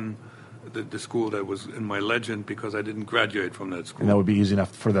write down the school that was in my legend because I didn't graduate from that school. And that would be easy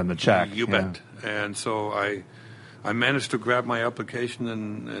enough for them to check. You bet. And so I managed to grab my application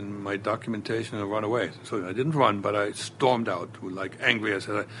and my documentation and run away. So I didn't run, but I stormed out, like angry. I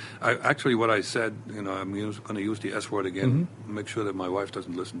said, what I said, I'm going to use the S word again, make sure that my wife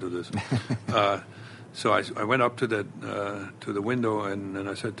doesn't listen to this. So I went up to the window and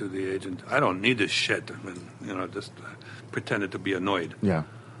I said to the agent, I don't need this shit. Just pretended to be annoyed. Yeah.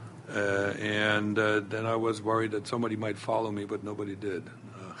 And then I was worried that somebody might follow me, but nobody did.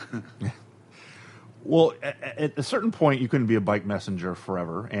 Well, at a certain point, you couldn't be a bike messenger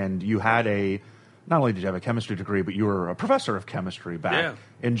forever, and you had not only did you have a chemistry degree, but you were a professor of chemistry back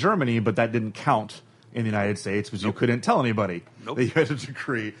in Germany, but that didn't count in the United States because you couldn't tell anybody that you had a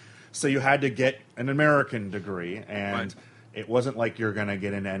degree. So you had to get an American degree, and it wasn't like you're going to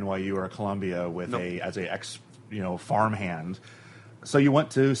get into NYU or Columbia with as a farmhand. So you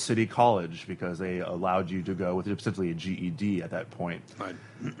went to City College because they allowed you to go with essentially a GED at that point. Right.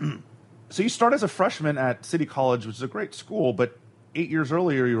 So you start as a freshman at City College, which is a great school, but 8 years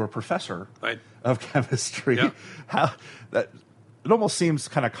earlier you were a professor of chemistry. Yeah. It almost seems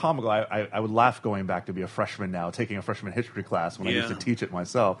kind of comical. I would laugh going back to be a freshman now, taking a freshman history class when I used to teach it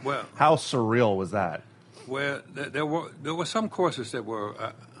myself. Well, how surreal was that? Well, there were some courses that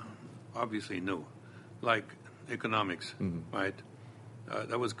were obviously new, like economics, right?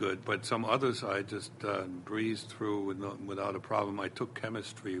 That was good, but some others I just breezed through without a problem. I took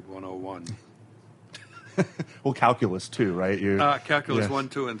Chemistry 101. Well, calculus too, right? Calculus yeah. 1,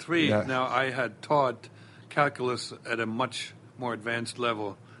 2, and 3. Yeah. Now, I had taught calculus at a much more advanced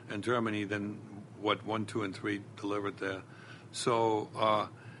level in Germany than what 1, 2, and 3 delivered there. So,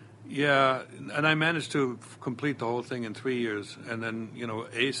 and I managed to complete the whole thing in 3 years, and then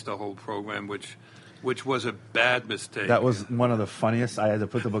ace the whole program, which was a bad mistake. That was one of the funniest. I had to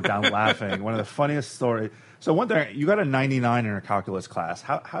put the book down laughing. One of the funniest stories. So one thing, you got a 99 in your calculus class.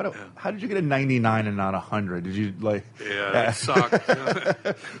 How did you get a 99 and not 100? Did you Yeah, it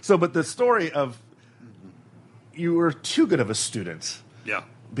sucked. So, but the story of you were too good of a student. Yeah.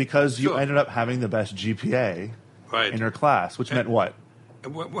 Because you Sure. ended up having the best GPA Right. in your class, which meant what?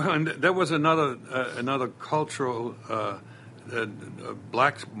 Well, and there was another cultural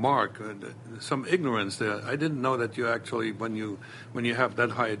black mark, some ignorance there. I didn't know that you actually, when you have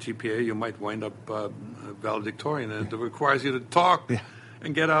that high a GPA, you might wind up valedictorian, and it requires you to talk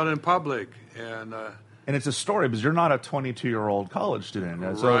and get out in public. And it's a story because you're not a 22-year-old college student,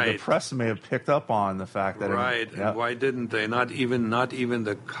 and so the press may have picked up on the fact that And why didn't they? Not even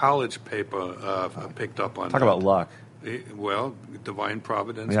the college paper picked up on. Talk about luck. Well, divine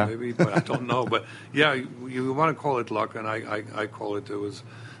providence, Yeah. maybe, but I don't know. But yeah, you want to call it luck, and I call it was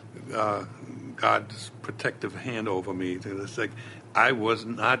God's protective hand over me. It's like I was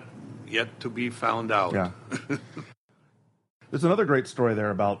not yet to be found out. Yeah. There's another great story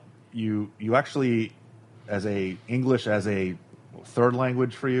there about you actually, as English as a third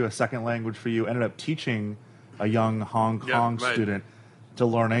language for you, a second language for you, ended up teaching a young Hong Kong student to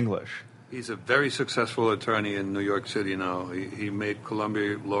learn English. He's a very successful attorney in New York City now. He made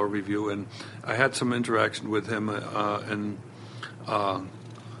Columbia Law Review, and I had some interaction with him on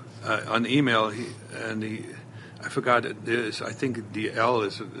email. I forgot it is. I think the L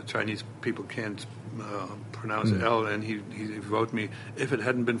is the Chinese people can't pronounce L, and he wrote me, if it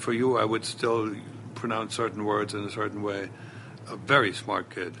hadn't been for you, I would still pronounce certain words in a certain way. A very smart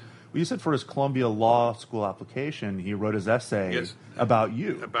kid. Well, you said for his Columbia Law School application, he wrote his essay about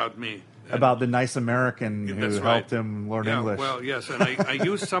you. About me. About the nice American who That's helped him learn English. Well, yes, and I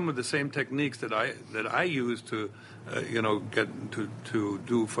used some of the same techniques that I used to, get to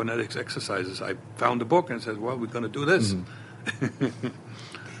do phonetics exercises. I found a book and said, well, we're going to do this. Mm-hmm.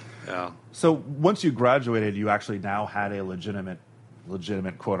 Yeah. So once you graduated, you actually now had a legitimate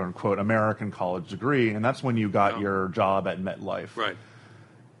quote unquote American college degree, and that's when you got your job at MetLife. Right.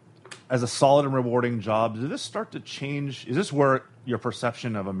 As a solid and rewarding job, did this start to change? Is this where your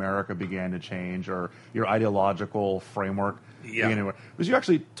perception of America began to change, or your ideological framework began to? Because you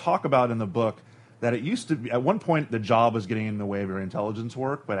actually talk about in the book that it used to be, at one point, the job was getting in the way of your intelligence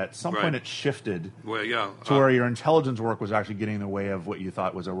work, but at some point it shifted to where your intelligence work was actually getting in the way of what you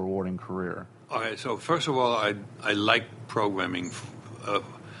thought was a rewarding career. Okay, so first of all, I like programming.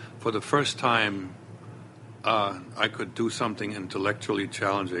 For the first time, I could do something intellectually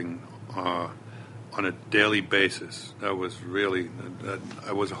challenging on a daily basis. That was really,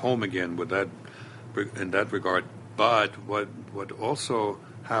 I was home again with that, in that regard. But what also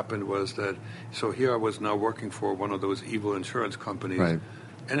happened was that, so here I was now working for one of those evil insurance companies,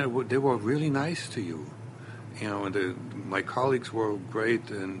 and they were really nice to you. And my colleagues were great,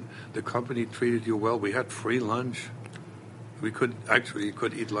 and the company treated you well. We had free lunch. You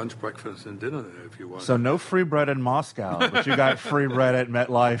could eat lunch, breakfast, and dinner there if you wanted. So no free bread in Moscow, but you got free bread at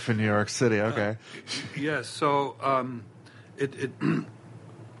MetLife in New York City. Okay. Yes. So it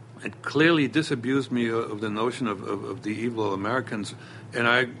clearly disabused me of the notion of the evil Americans, and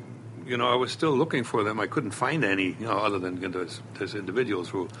I was still looking for them. I couldn't find any, other than there's individuals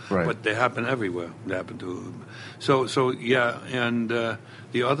who, but they happen everywhere. They happen to. So yeah, and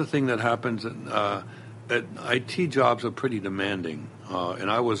the other thing that happens. IT jobs are pretty demanding,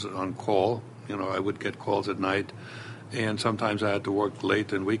 and I was on call. I would get calls at night, and sometimes I had to work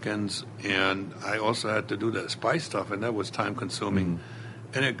late and weekends, and I also had to do that spy stuff, and that was time-consuming.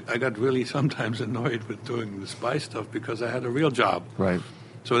 And I got really sometimes annoyed with doing the spy stuff because I had a real job. Right.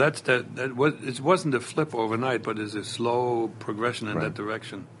 So it wasn't a flip overnight, but it's a slow progression in that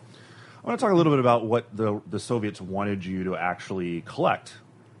direction. I want to talk a little bit about what the Soviets wanted you to actually collect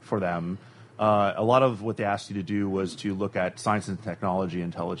for them. A lot of what they asked you to do was to look at science and technology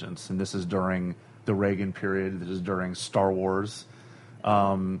intelligence, and this is during the Reagan period. This is during Star Wars.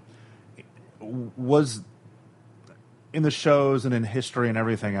 Was in the shows and in history and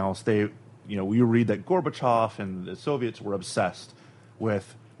everything else, you read that Gorbachev and the Soviets were obsessed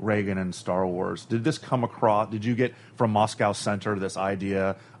with Reagan and Star Wars. Did this come across? Did you get from Moscow Center this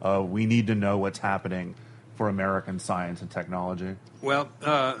idea of we need to know what's happening for American science and technology? Well.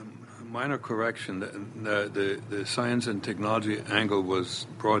 Minor correction. The science and technology angle was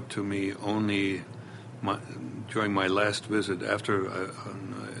brought to me only during my last visit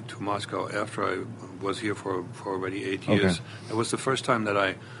to Moscow, after I was here for already 8 years. Okay. It was the first time that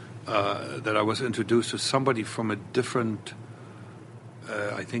I was introduced to somebody from a different,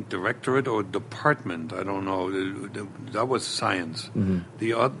 I think, directorate or department. I don't know. That was science.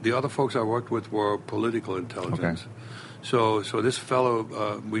 The other folks I worked with were political intelligence. Okay. So this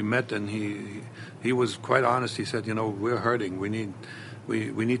fellow we met, and he was quite honest. He said, we're hurting. We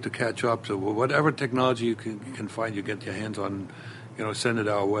need to catch up. So whatever technology you can find, you get your hands on, send it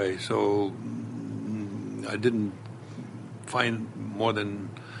our way. So I didn't find more than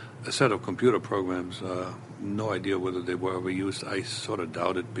a set of computer programs. No idea whether they were ever used. I sort of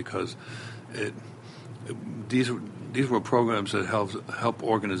doubt it, because these were programs that help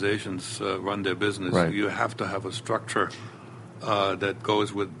organizations run their business. Right. You have to have a structure that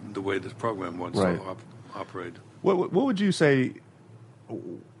goes with the way this program wants Right. to operate. What would you say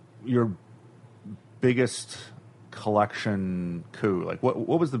your biggest collection coup? Like,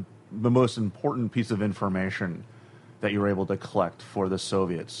 what was the most important piece of information that you were able to collect for the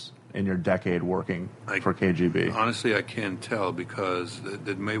Soviets in your decade working for KGB? Honestly, I can't tell, because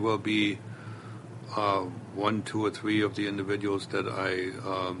it may well be 1, 2, or 3 of the individuals that I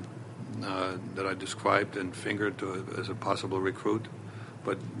described and fingered as a possible recruit,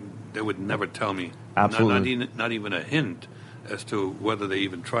 but they would never tell me. Absolutely. Not even a hint as to whether they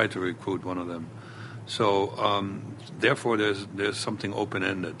even tried to recruit one of them. So therefore, there's something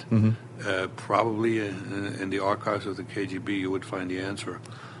open-ended. Probably in the archives of the KGB, you would find the answer.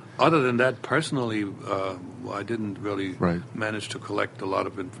 Other than that, personally, I didn't really manage to collect a lot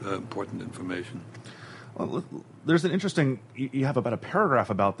of important information. Well, there's an interesting, you have about a paragraph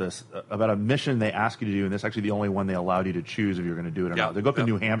about this, about a mission they asked you to do, and this is actually the only one they allowed you to choose if you're going to do it or not. They go up to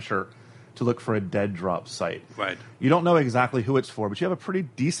New Hampshire to look for a dead drop site. Right. You don't know exactly who it's for, but you have a pretty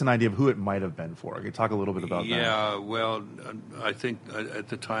decent idea of who it might have been for. Can you talk a little bit about that? Yeah, well, I think at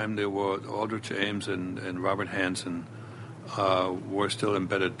the time there were Aldrich Ames and Robert Hansen were still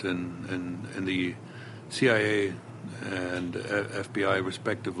embedded in the CIA and FBI,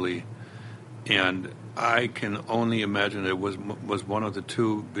 respectively. And I can only imagine it was one of the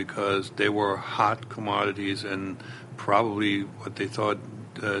two, because they were hot commodities, and probably what they thought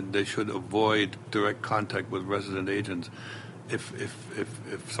they should avoid direct contact with resident agents.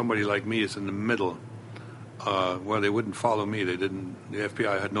 If somebody like me is in the middle, well, they wouldn't follow me. The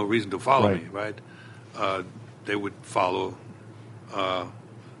FBI had no reason to follow me, right? They would follow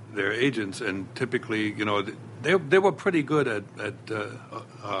their agents, and typically, they were pretty good at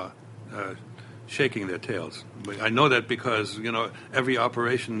shaking their tails. I know that because, every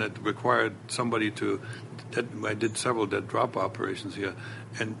operation that required somebody I did several dead drop operations here,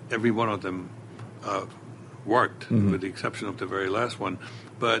 and every one of them worked, with the exception of the very last one.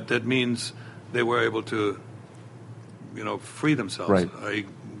 But that means they were able to, free themselves. Right.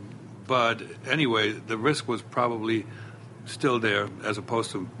 But anyway, the risk was probably still there, as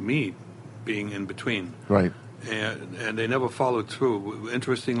opposed to me being in between. Right. And they never followed through.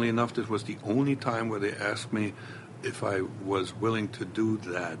 Interestingly enough, this was the only time where they asked me if I was willing to do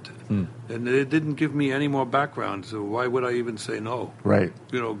that. And they didn't give me any more background, so why would I even say no? Right.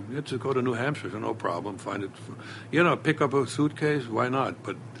 You have to go to New Hampshire, so no problem, find it. Pick up a suitcase, why not?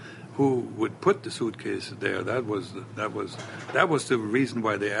 But who would put the suitcase there? That was the reason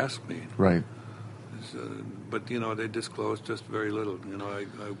why they asked me. Right. But they disclosed just very little.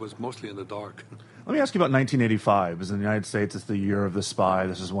 I was mostly in the dark. Let me ask you about 1985. Because in the United States, it's the year of the spy.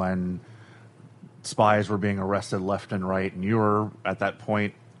 This is when spies were being arrested left and right, and you were at that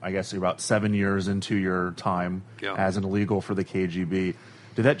point, I guess, you're about 7 years into your time as an illegal for the KGB.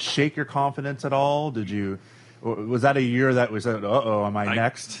 Did that shake your confidence at all? Was that a year that was, am I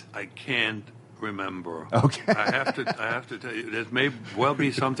next? I can't remember. Okay. I have to tell you, there may well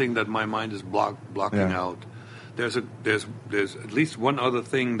be something that my mind is blocking out. There's at least one other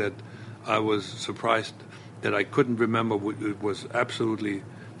thing that I was surprised that I couldn't remember. It was absolutely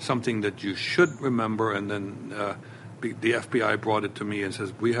something that you should remember, and then the FBI brought it to me and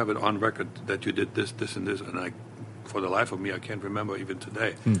says, we have it on record that you did this, this, and this, and for the life of me, I can't remember even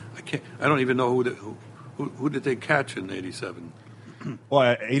today. I don't even know who did they catch in '87.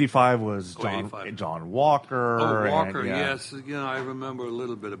 Well, 85 was 85. John Walker. Oh, Walker, and, yes. I remember a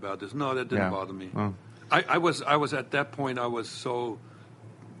little bit about this. No, that didn't bother me. Oh. I was at that point, I was so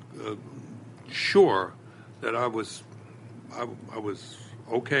sure that I was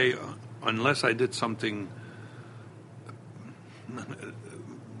okay, unless I did something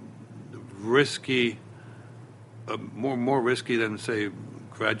risky, more risky than, say,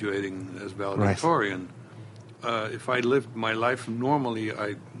 graduating as valedictorian. if I lived my life normally,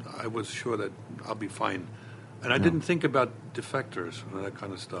 I was sure that I'll be fine. And I didn't think about defectors and that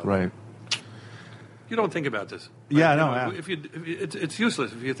kind of stuff. Right. You don't think about this. Right? Yeah, You no. know, Yeah. if it's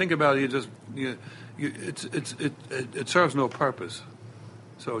useless. If you think about it, it serves no purpose.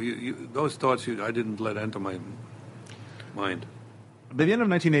 So those thoughts I didn't let enter my mind. By the end of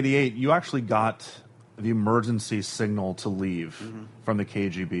 1988, you actually got the emergency signal to leave from the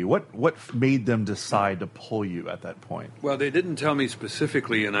KGB. What made them decide to pull you at that point? Well, they didn't tell me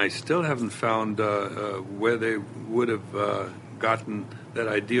specifically, and I still haven't found where they would have gotten that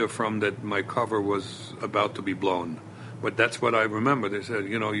idea from that my cover was about to be blown. But that's what I remember. They said,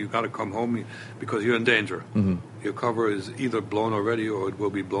 you got to come home because you're in danger. Your cover is either blown already or it will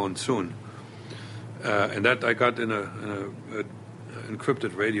be blown soon. And that I got in a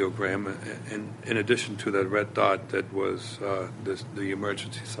encrypted radiogram, in addition to that red dot that was the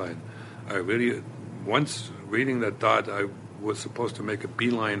emergency sign. Once reading that dot, I was supposed to make a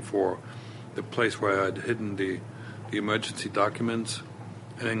beeline for the place where I had hidden the emergency documents,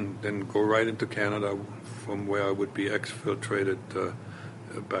 and then go right into Canada, from where I would be exfiltrated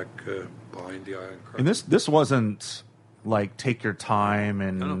back behind the Iron Curtain. And this wasn't like take your time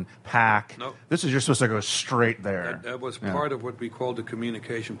and pack. No. This is you're supposed to go straight there. That was part of what we called the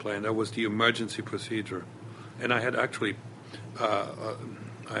communication plan. That was the emergency procedure, and I had actually,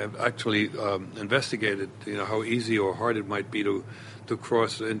 investigated, how easy or hard it might be to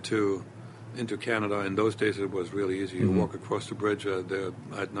cross into Canada. In those days, it was really easy. You walk across the bridge there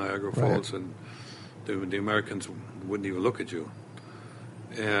at Niagara Falls, and the Americans wouldn't even look at you.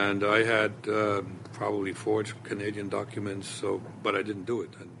 And I had probably forged Canadian documents, but I didn't do it.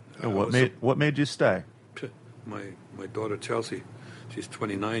 And what made you stay? My daughter Chelsea, she's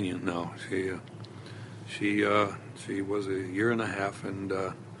 29 now. She was a year and a half, and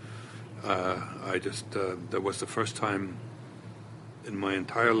that was the first time in my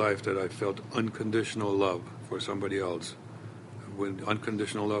entire life that I felt unconditional love for somebody else. When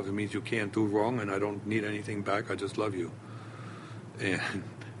unconditional love, it means you can't do wrong, and I don't need anything back. I just love you.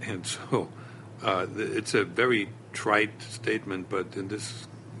 And so it's a very trite statement, but in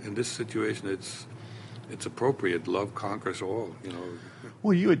this situation, it's appropriate. Love conquers all.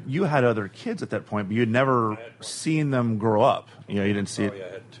 Well, you had other kids at that point, but you had never seen them grow up. You didn't see it. Oh, yeah,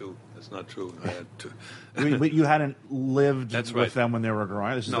 I had two. That's not true. I had two. But you hadn't lived That's with right. them when they were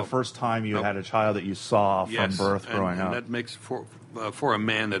growing up. This is No. the first time you No. had a child that you saw from birth growing and up. that makes for a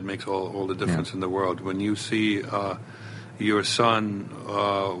man, that makes all the difference in the world. When you see your son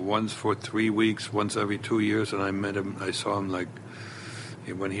once for 3 weeks, once every 2 years, and I saw him like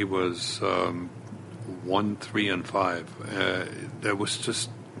when he was 1, 3, and 5. There was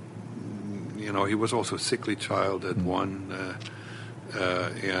just, he was also a sickly child at one,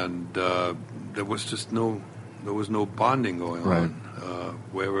 and there was just no bonding going Right. on.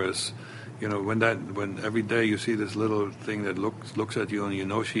 Whereas, when every day you see this little thing that looks at you,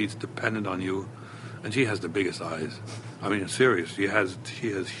 and she's dependent on you, and she has the biggest eyes. I mean, serious. She has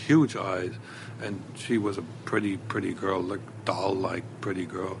huge eyes, and she was a pretty girl, like doll-like pretty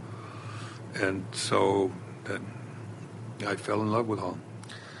girl, and so that I fell in love with her.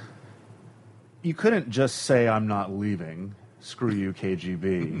 You couldn't just say, "I'm not leaving. Screw you,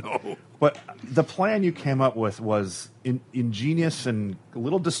 KGB." No. But the plan you came up with was ingenious and a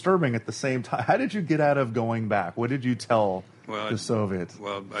little disturbing at the same time. How did you get out of going back? What did you tell the Soviets?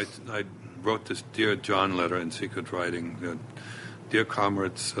 Well, I wrote this Dear John letter in secret writing. Dear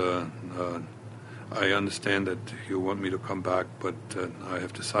comrades, I understand that you want me to come back, but I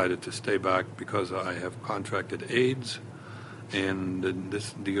have decided to stay back because I have contracted AIDS, and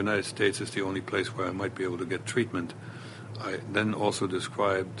the United States is the only place where I might be able to get treatment. I then also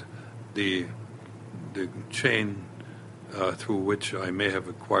described the chain through which I may have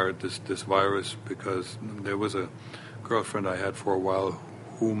acquired this virus, because there was a girlfriend I had for a while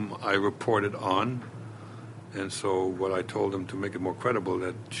whom I reported on, and so what I told them to make it more credible,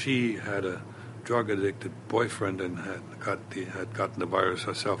 that she had a drug-addicted boyfriend and had gotten the virus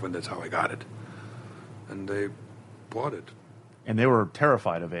herself, and that's how I got it. And they bought it. And they were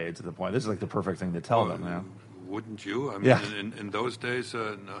terrified of AIDS at the point. This is like the perfect thing to tell them. Yeah. Wouldn't you? I mean, Yeah. in those days,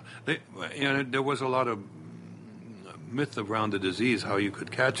 there was a lot of myth around the disease, how you could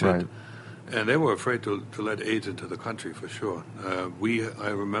catch Right. it, and they were afraid to let AIDS into the country for sure. I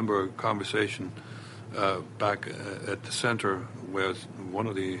remember a conversation back at the center where one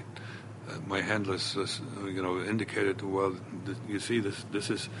of my handlers, indicated, well, you see, this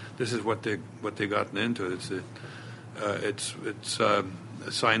is what they gotten into. It's a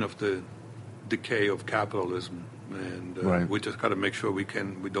sign of the decay of capitalism, and Right. we just got to make sure we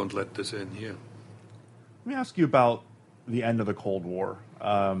don't let this in here. Let me ask you about the end of the Cold War.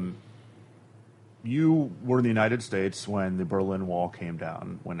 You were in the United States when the Berlin Wall came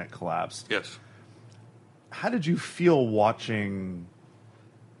down, when it collapsed. Yes. How did you feel watching,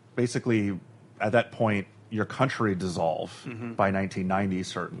 basically, at that point, your country dissolve by 1990,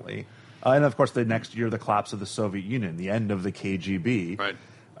 certainly? And, of course, the next year, the collapse of the Soviet Union, the end of the KGB. Right.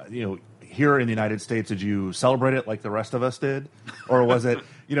 Here in the United States, did you celebrate it like the rest of us did? Or was it,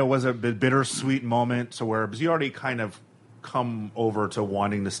 was it a bittersweet moment to where, because you already kind of come over to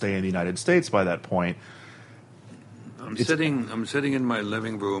wanting to stay in the United States by that point? I'm sitting in my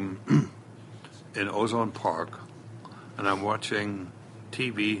living room in Ozone Park, and I'm watching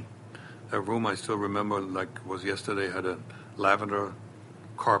TV. A room I still remember like was yesterday, had a lavender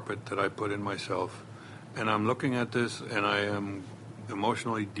carpet that I put in myself, and I'm looking at this, and I am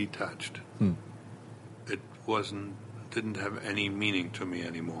emotionally detached. It didn't have any meaning to me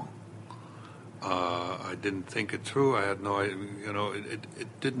anymore. I didn't think it through. I had no idea,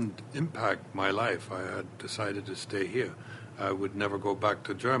 it didn't impact my life. I had decided to stay here. I would never go back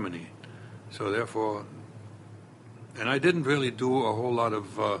to Germany. So therefore, and I didn't really do a whole lot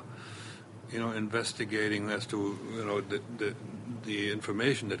of, investigating as to, the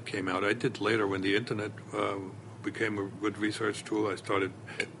information that came out. I did later when the internet became a good research tool. I started,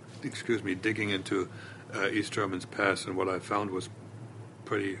 digging into East German's past, and what I found was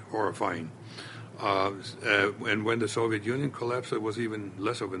pretty horrifying. And when the Soviet Union collapsed, it was even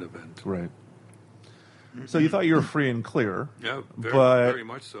less of an event. Right. So you thought you were free and clear. Yeah, but very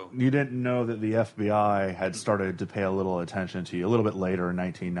much so. You didn't know that the FBI had started to pay a little attention to you a little bit later in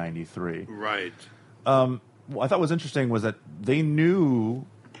 1993. Right. What I thought was interesting was that they knew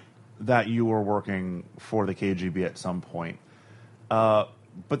that you were working for the KGB at some point,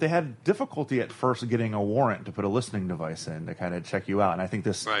 but they had difficulty at first getting a warrant to put a listening device in to kind of check you out. And I think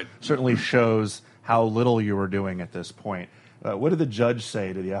this certainly shows how little you were doing at this point. What did the judge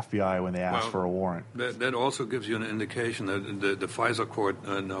say to the FBI when they asked for a warrant? That also gives you an indication that the FISA court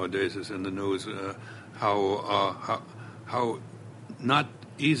nowadays is in the news, how not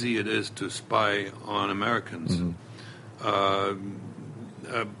easy it is to spy on Americans.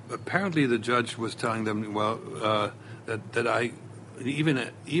 Apparently the judge was telling them, that I,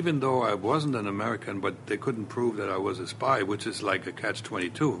 even though I wasn't an American, but they couldn't prove that I was a spy, which is like a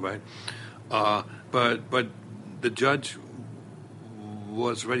catch-22, right? But the judge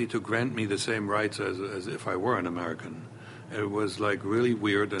was ready to grant me the same rights as if I were an American. It was like really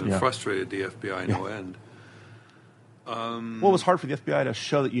weird and frustrated the FBI no end. Well, it was hard for the FBI to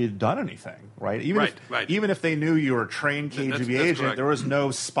show that you had done anything, right? Even if they knew you were a trained KGB that's agent, correct. there was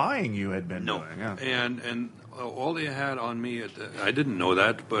no spying you had been doing. Yeah. And all they had on me, I didn't know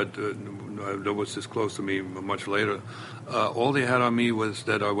that, but that was disclosed to me much later. All they had on me was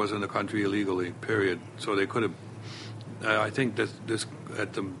that I was in the country illegally, period. So they could have, I think that this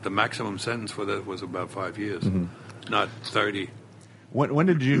at the maximum sentence for that was about 5 years, not 30. When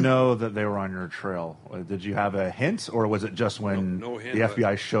did you know that they were on your trail? Did you have a hint, or was it just when no hint, the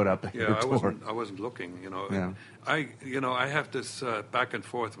FBI showed up at your door? I wasn't looking. I have this back and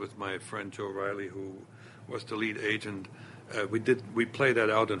forth with my friend Joe Riley, who was the lead agent. We played that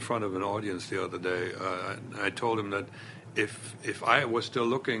out in front of an audience the other day. I told him that if I was still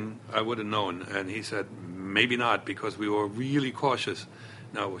looking, I would have known, and he said maybe not, because we were really cautious.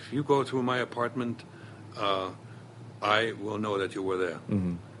 Now, if you go through my apartment, I will know that you were there.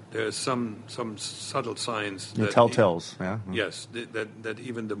 There's some subtle signs. The telltales, yeah. Yes, that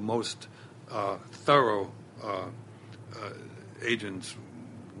even the most thorough agents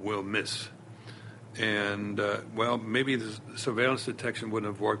will miss. And, maybe the surveillance detection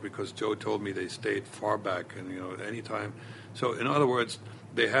wouldn't have worked because Joe told me they stayed far back and, any time. So, in other words,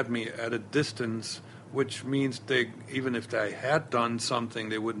 they had me at a distance, which means even if they had done something,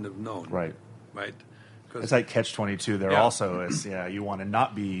 they wouldn't have known. Right. Right? It's like catch-22 there also is, you want to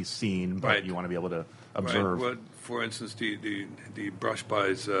not be seen, but you want to be able to observe. Right. Well, for instance, the brush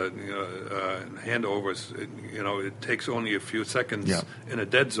buys, handovers, it takes only a few seconds in a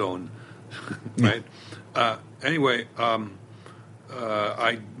dead zone, right? Anyway, I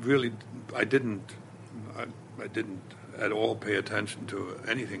didn't at all pay attention to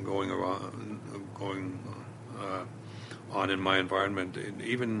anything going on in my environment,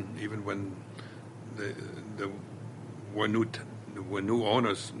 even when there were new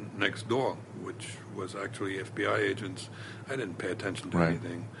owners next door, which was actually FBI agents. I didn't pay attention to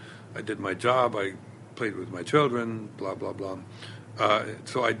anything. I did my job. I played with my children. Blah blah blah.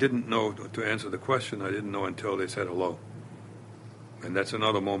 So I didn't know, to answer the question, I didn't know until they said hello. And that's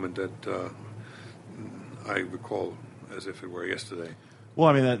another moment that I recall as if it were yesterday. Well,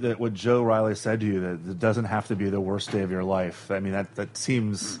 I mean, that what Joe Riley said to you, that it doesn't have to be the worst day of your life. I mean, that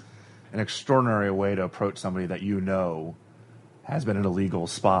seems an extraordinary way to approach somebody that you know has been an illegal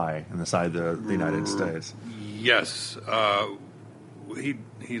spy inside the United States. Yes.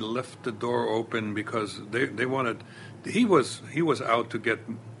 He left the door open because they wanted. He was out to get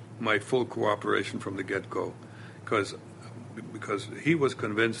my full cooperation from the get-go, because he was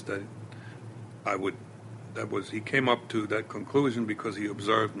convinced that I would. He came up to that conclusion because he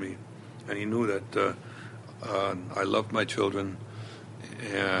observed me, and he knew that I loved my children,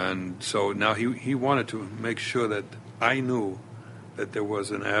 and so now he wanted to make sure that I knew that there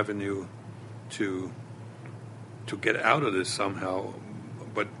was an avenue to get out of this somehow.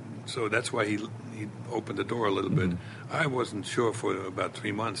 But so that's why he opened the door a little bit. I wasn't sure for about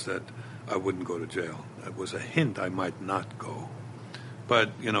 3 months that I wouldn't go to jail. That was a hint I might not go.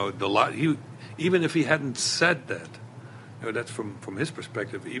 But even if he hadn't said that, that's from his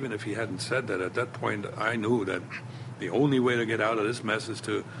perspective. Even if he hadn't said that, at that point I knew that the only way to get out of this mess is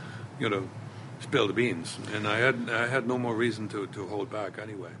to, spill the beans, and I had no more reason to hold back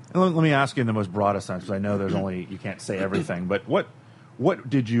anyway. And let me ask you in the most broadest sense, because I know there's only, you can't say everything, but what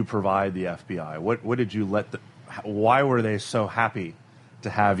did you provide the FBI? What did you why were they so happy to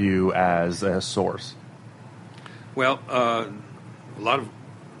have you as a source? Well, a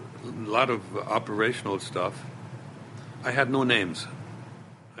lot of operational stuff. I had no names.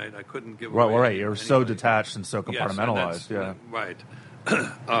 I couldn't give away. Right. You're anybody. So detached and so compartmentalized. Yes, right.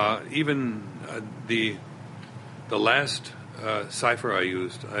 Even the last cipher I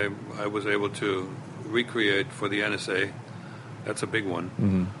used, I was able to recreate for the NSA. That's a big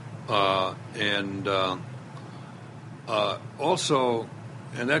one. And also,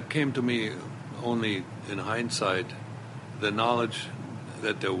 and that came to me only in hindsight, the knowledge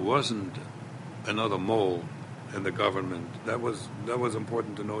that there wasn't another mole in the government. That was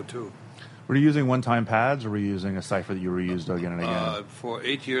important to know too. Were you using one-time pads, or were you using a cipher that you reused again and again? For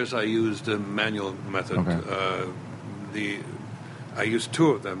 8 years, I used a manual method. Okay. I used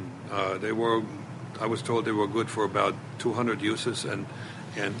 2 of them. I was told they were good for about 200 uses, and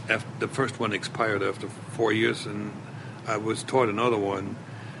the first one expired after 4 years, and I was taught another one.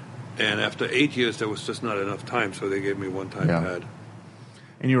 And after 8 years, there was just not enough time, so they gave me one-time pad.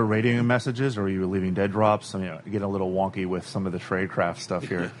 And you were radioing messages, or were you leaving dead drops? I mean, getting a little wonky with some of the tradecraft stuff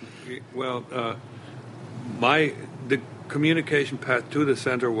here. Well, the communication path to the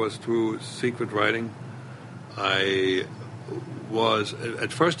center was through secret writing. At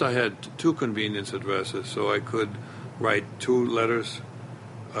first I had 2 convenience addresses, so I could write 2 letters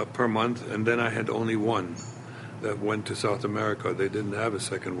per month, and then I had only 1 that went to South America. They didn't have a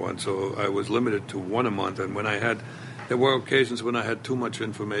second one, so I was limited to 1 a month. And there were occasions when I had too much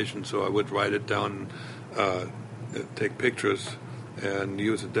information, so I would write it down, take pictures, and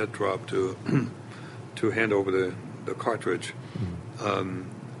use a dead drop to hand over the cartridge.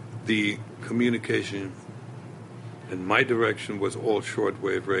 The communication in my direction was all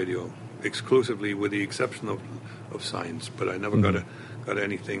shortwave radio, exclusively, with the exception of science. But I never got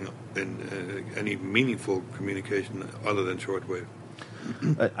anything in any meaningful communication other than shortwave.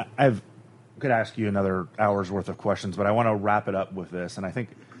 I could ask you another hour's worth of questions, but I want to wrap it up with this. And I think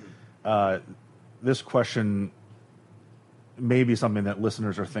this question may be something that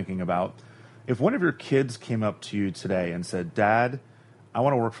listeners are thinking about. If one of your kids came up to you today and said, "Dad, I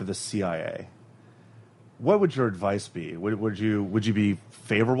want to work for the CIA," what would your advice be? Would you be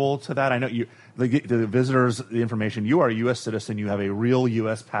favorable to that? I know the visitors, the information. You are a U.S. citizen. You have a real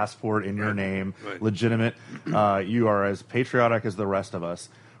U.S. passport in your name, legitimate. You are as patriotic as the rest of us.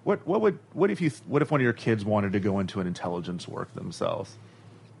 What if one of your kids wanted to go into an intelligence work themselves?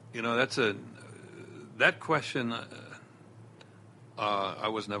 That question. I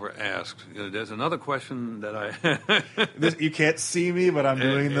was never asked. There's another question that I... You can't see me, but I'm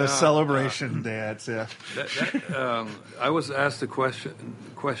doing the celebration dance. Yeah. I was asked the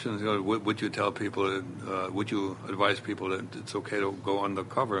questions. Would you tell people? Would you advise people that it's okay to go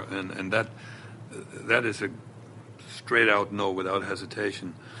undercover? And that is a straight out no, without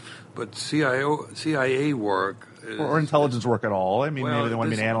hesitation. But CIA work or intelligence work at all. I mean, maybe they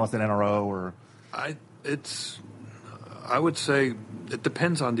want to be an analyst at NRO or. I would say it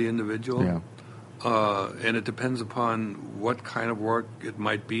depends on the individual, and it depends upon what kind of work it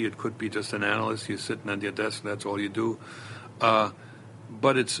might be. It could be just an analyst. You're sitting at your desk, that's all you do.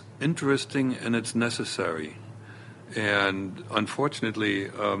 But it's interesting and it's necessary. And unfortunately,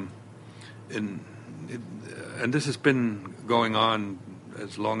 and this has been going on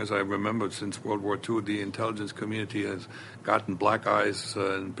as long as I remember, since World War II. The intelligence community has gotten black eyes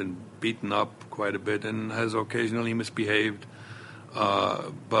and been beaten up quite a bit and has occasionally misbehaved.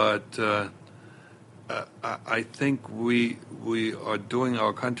 But I think we are doing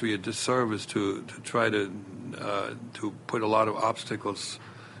our country a disservice to try to put a lot of obstacles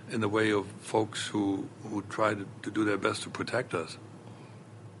in the way of folks who try to do their best to protect us.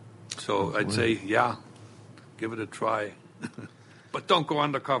 So I'd say, yeah, give it a try. But don't go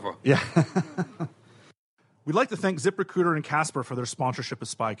undercover. Yeah. We'd like to thank ZipRecruiter and Casper for their sponsorship of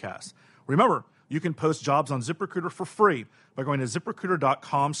SpyCast. Remember, you can post jobs on ZipRecruiter for free by going to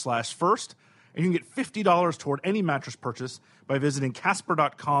ZipRecruiter.com/first, and you can get $50 toward any mattress purchase by visiting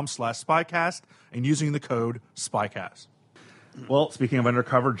Casper.com/SpyCast and using the code SpyCast. Well, speaking of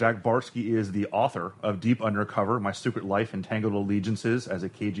undercover, Jack Barsky is the author of Deep Undercover, My Secret Life and Tangled Allegiances as a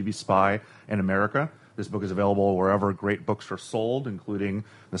KGB Spy in America. This book is available wherever great books are sold, including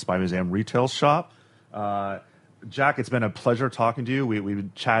the Spy Museum retail shop. Jack, it's been a pleasure talking to you. We've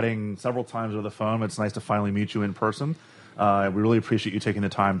been chatting several times over the phone. It's nice to finally meet you in person. We really appreciate you taking the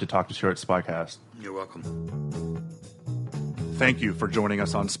time to talk to us here at SpyCast. You're welcome. Thank you for joining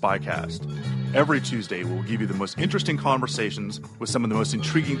us on SpyCast. Every Tuesday, we'll give you the most interesting conversations with some of the most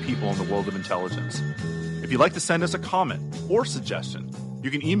intriguing people in the world of intelligence. If you'd like to send us a comment or suggestion, you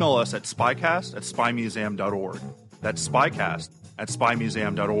can email us at spycast@spymuseum.org. That's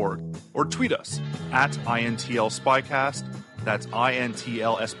spycast@spymuseum.org. Or tweet us at INTL-SpyCast. That's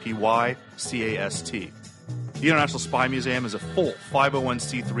INTLSPYCAST. The International Spy Museum is a full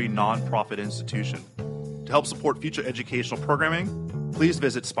 501c3 nonprofit institution. To help support future educational programming, please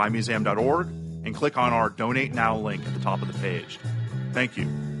visit spymuseum.org and click on our Donate Now link at the top of the page. Thank you,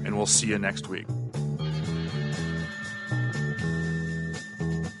 and we'll see you next week.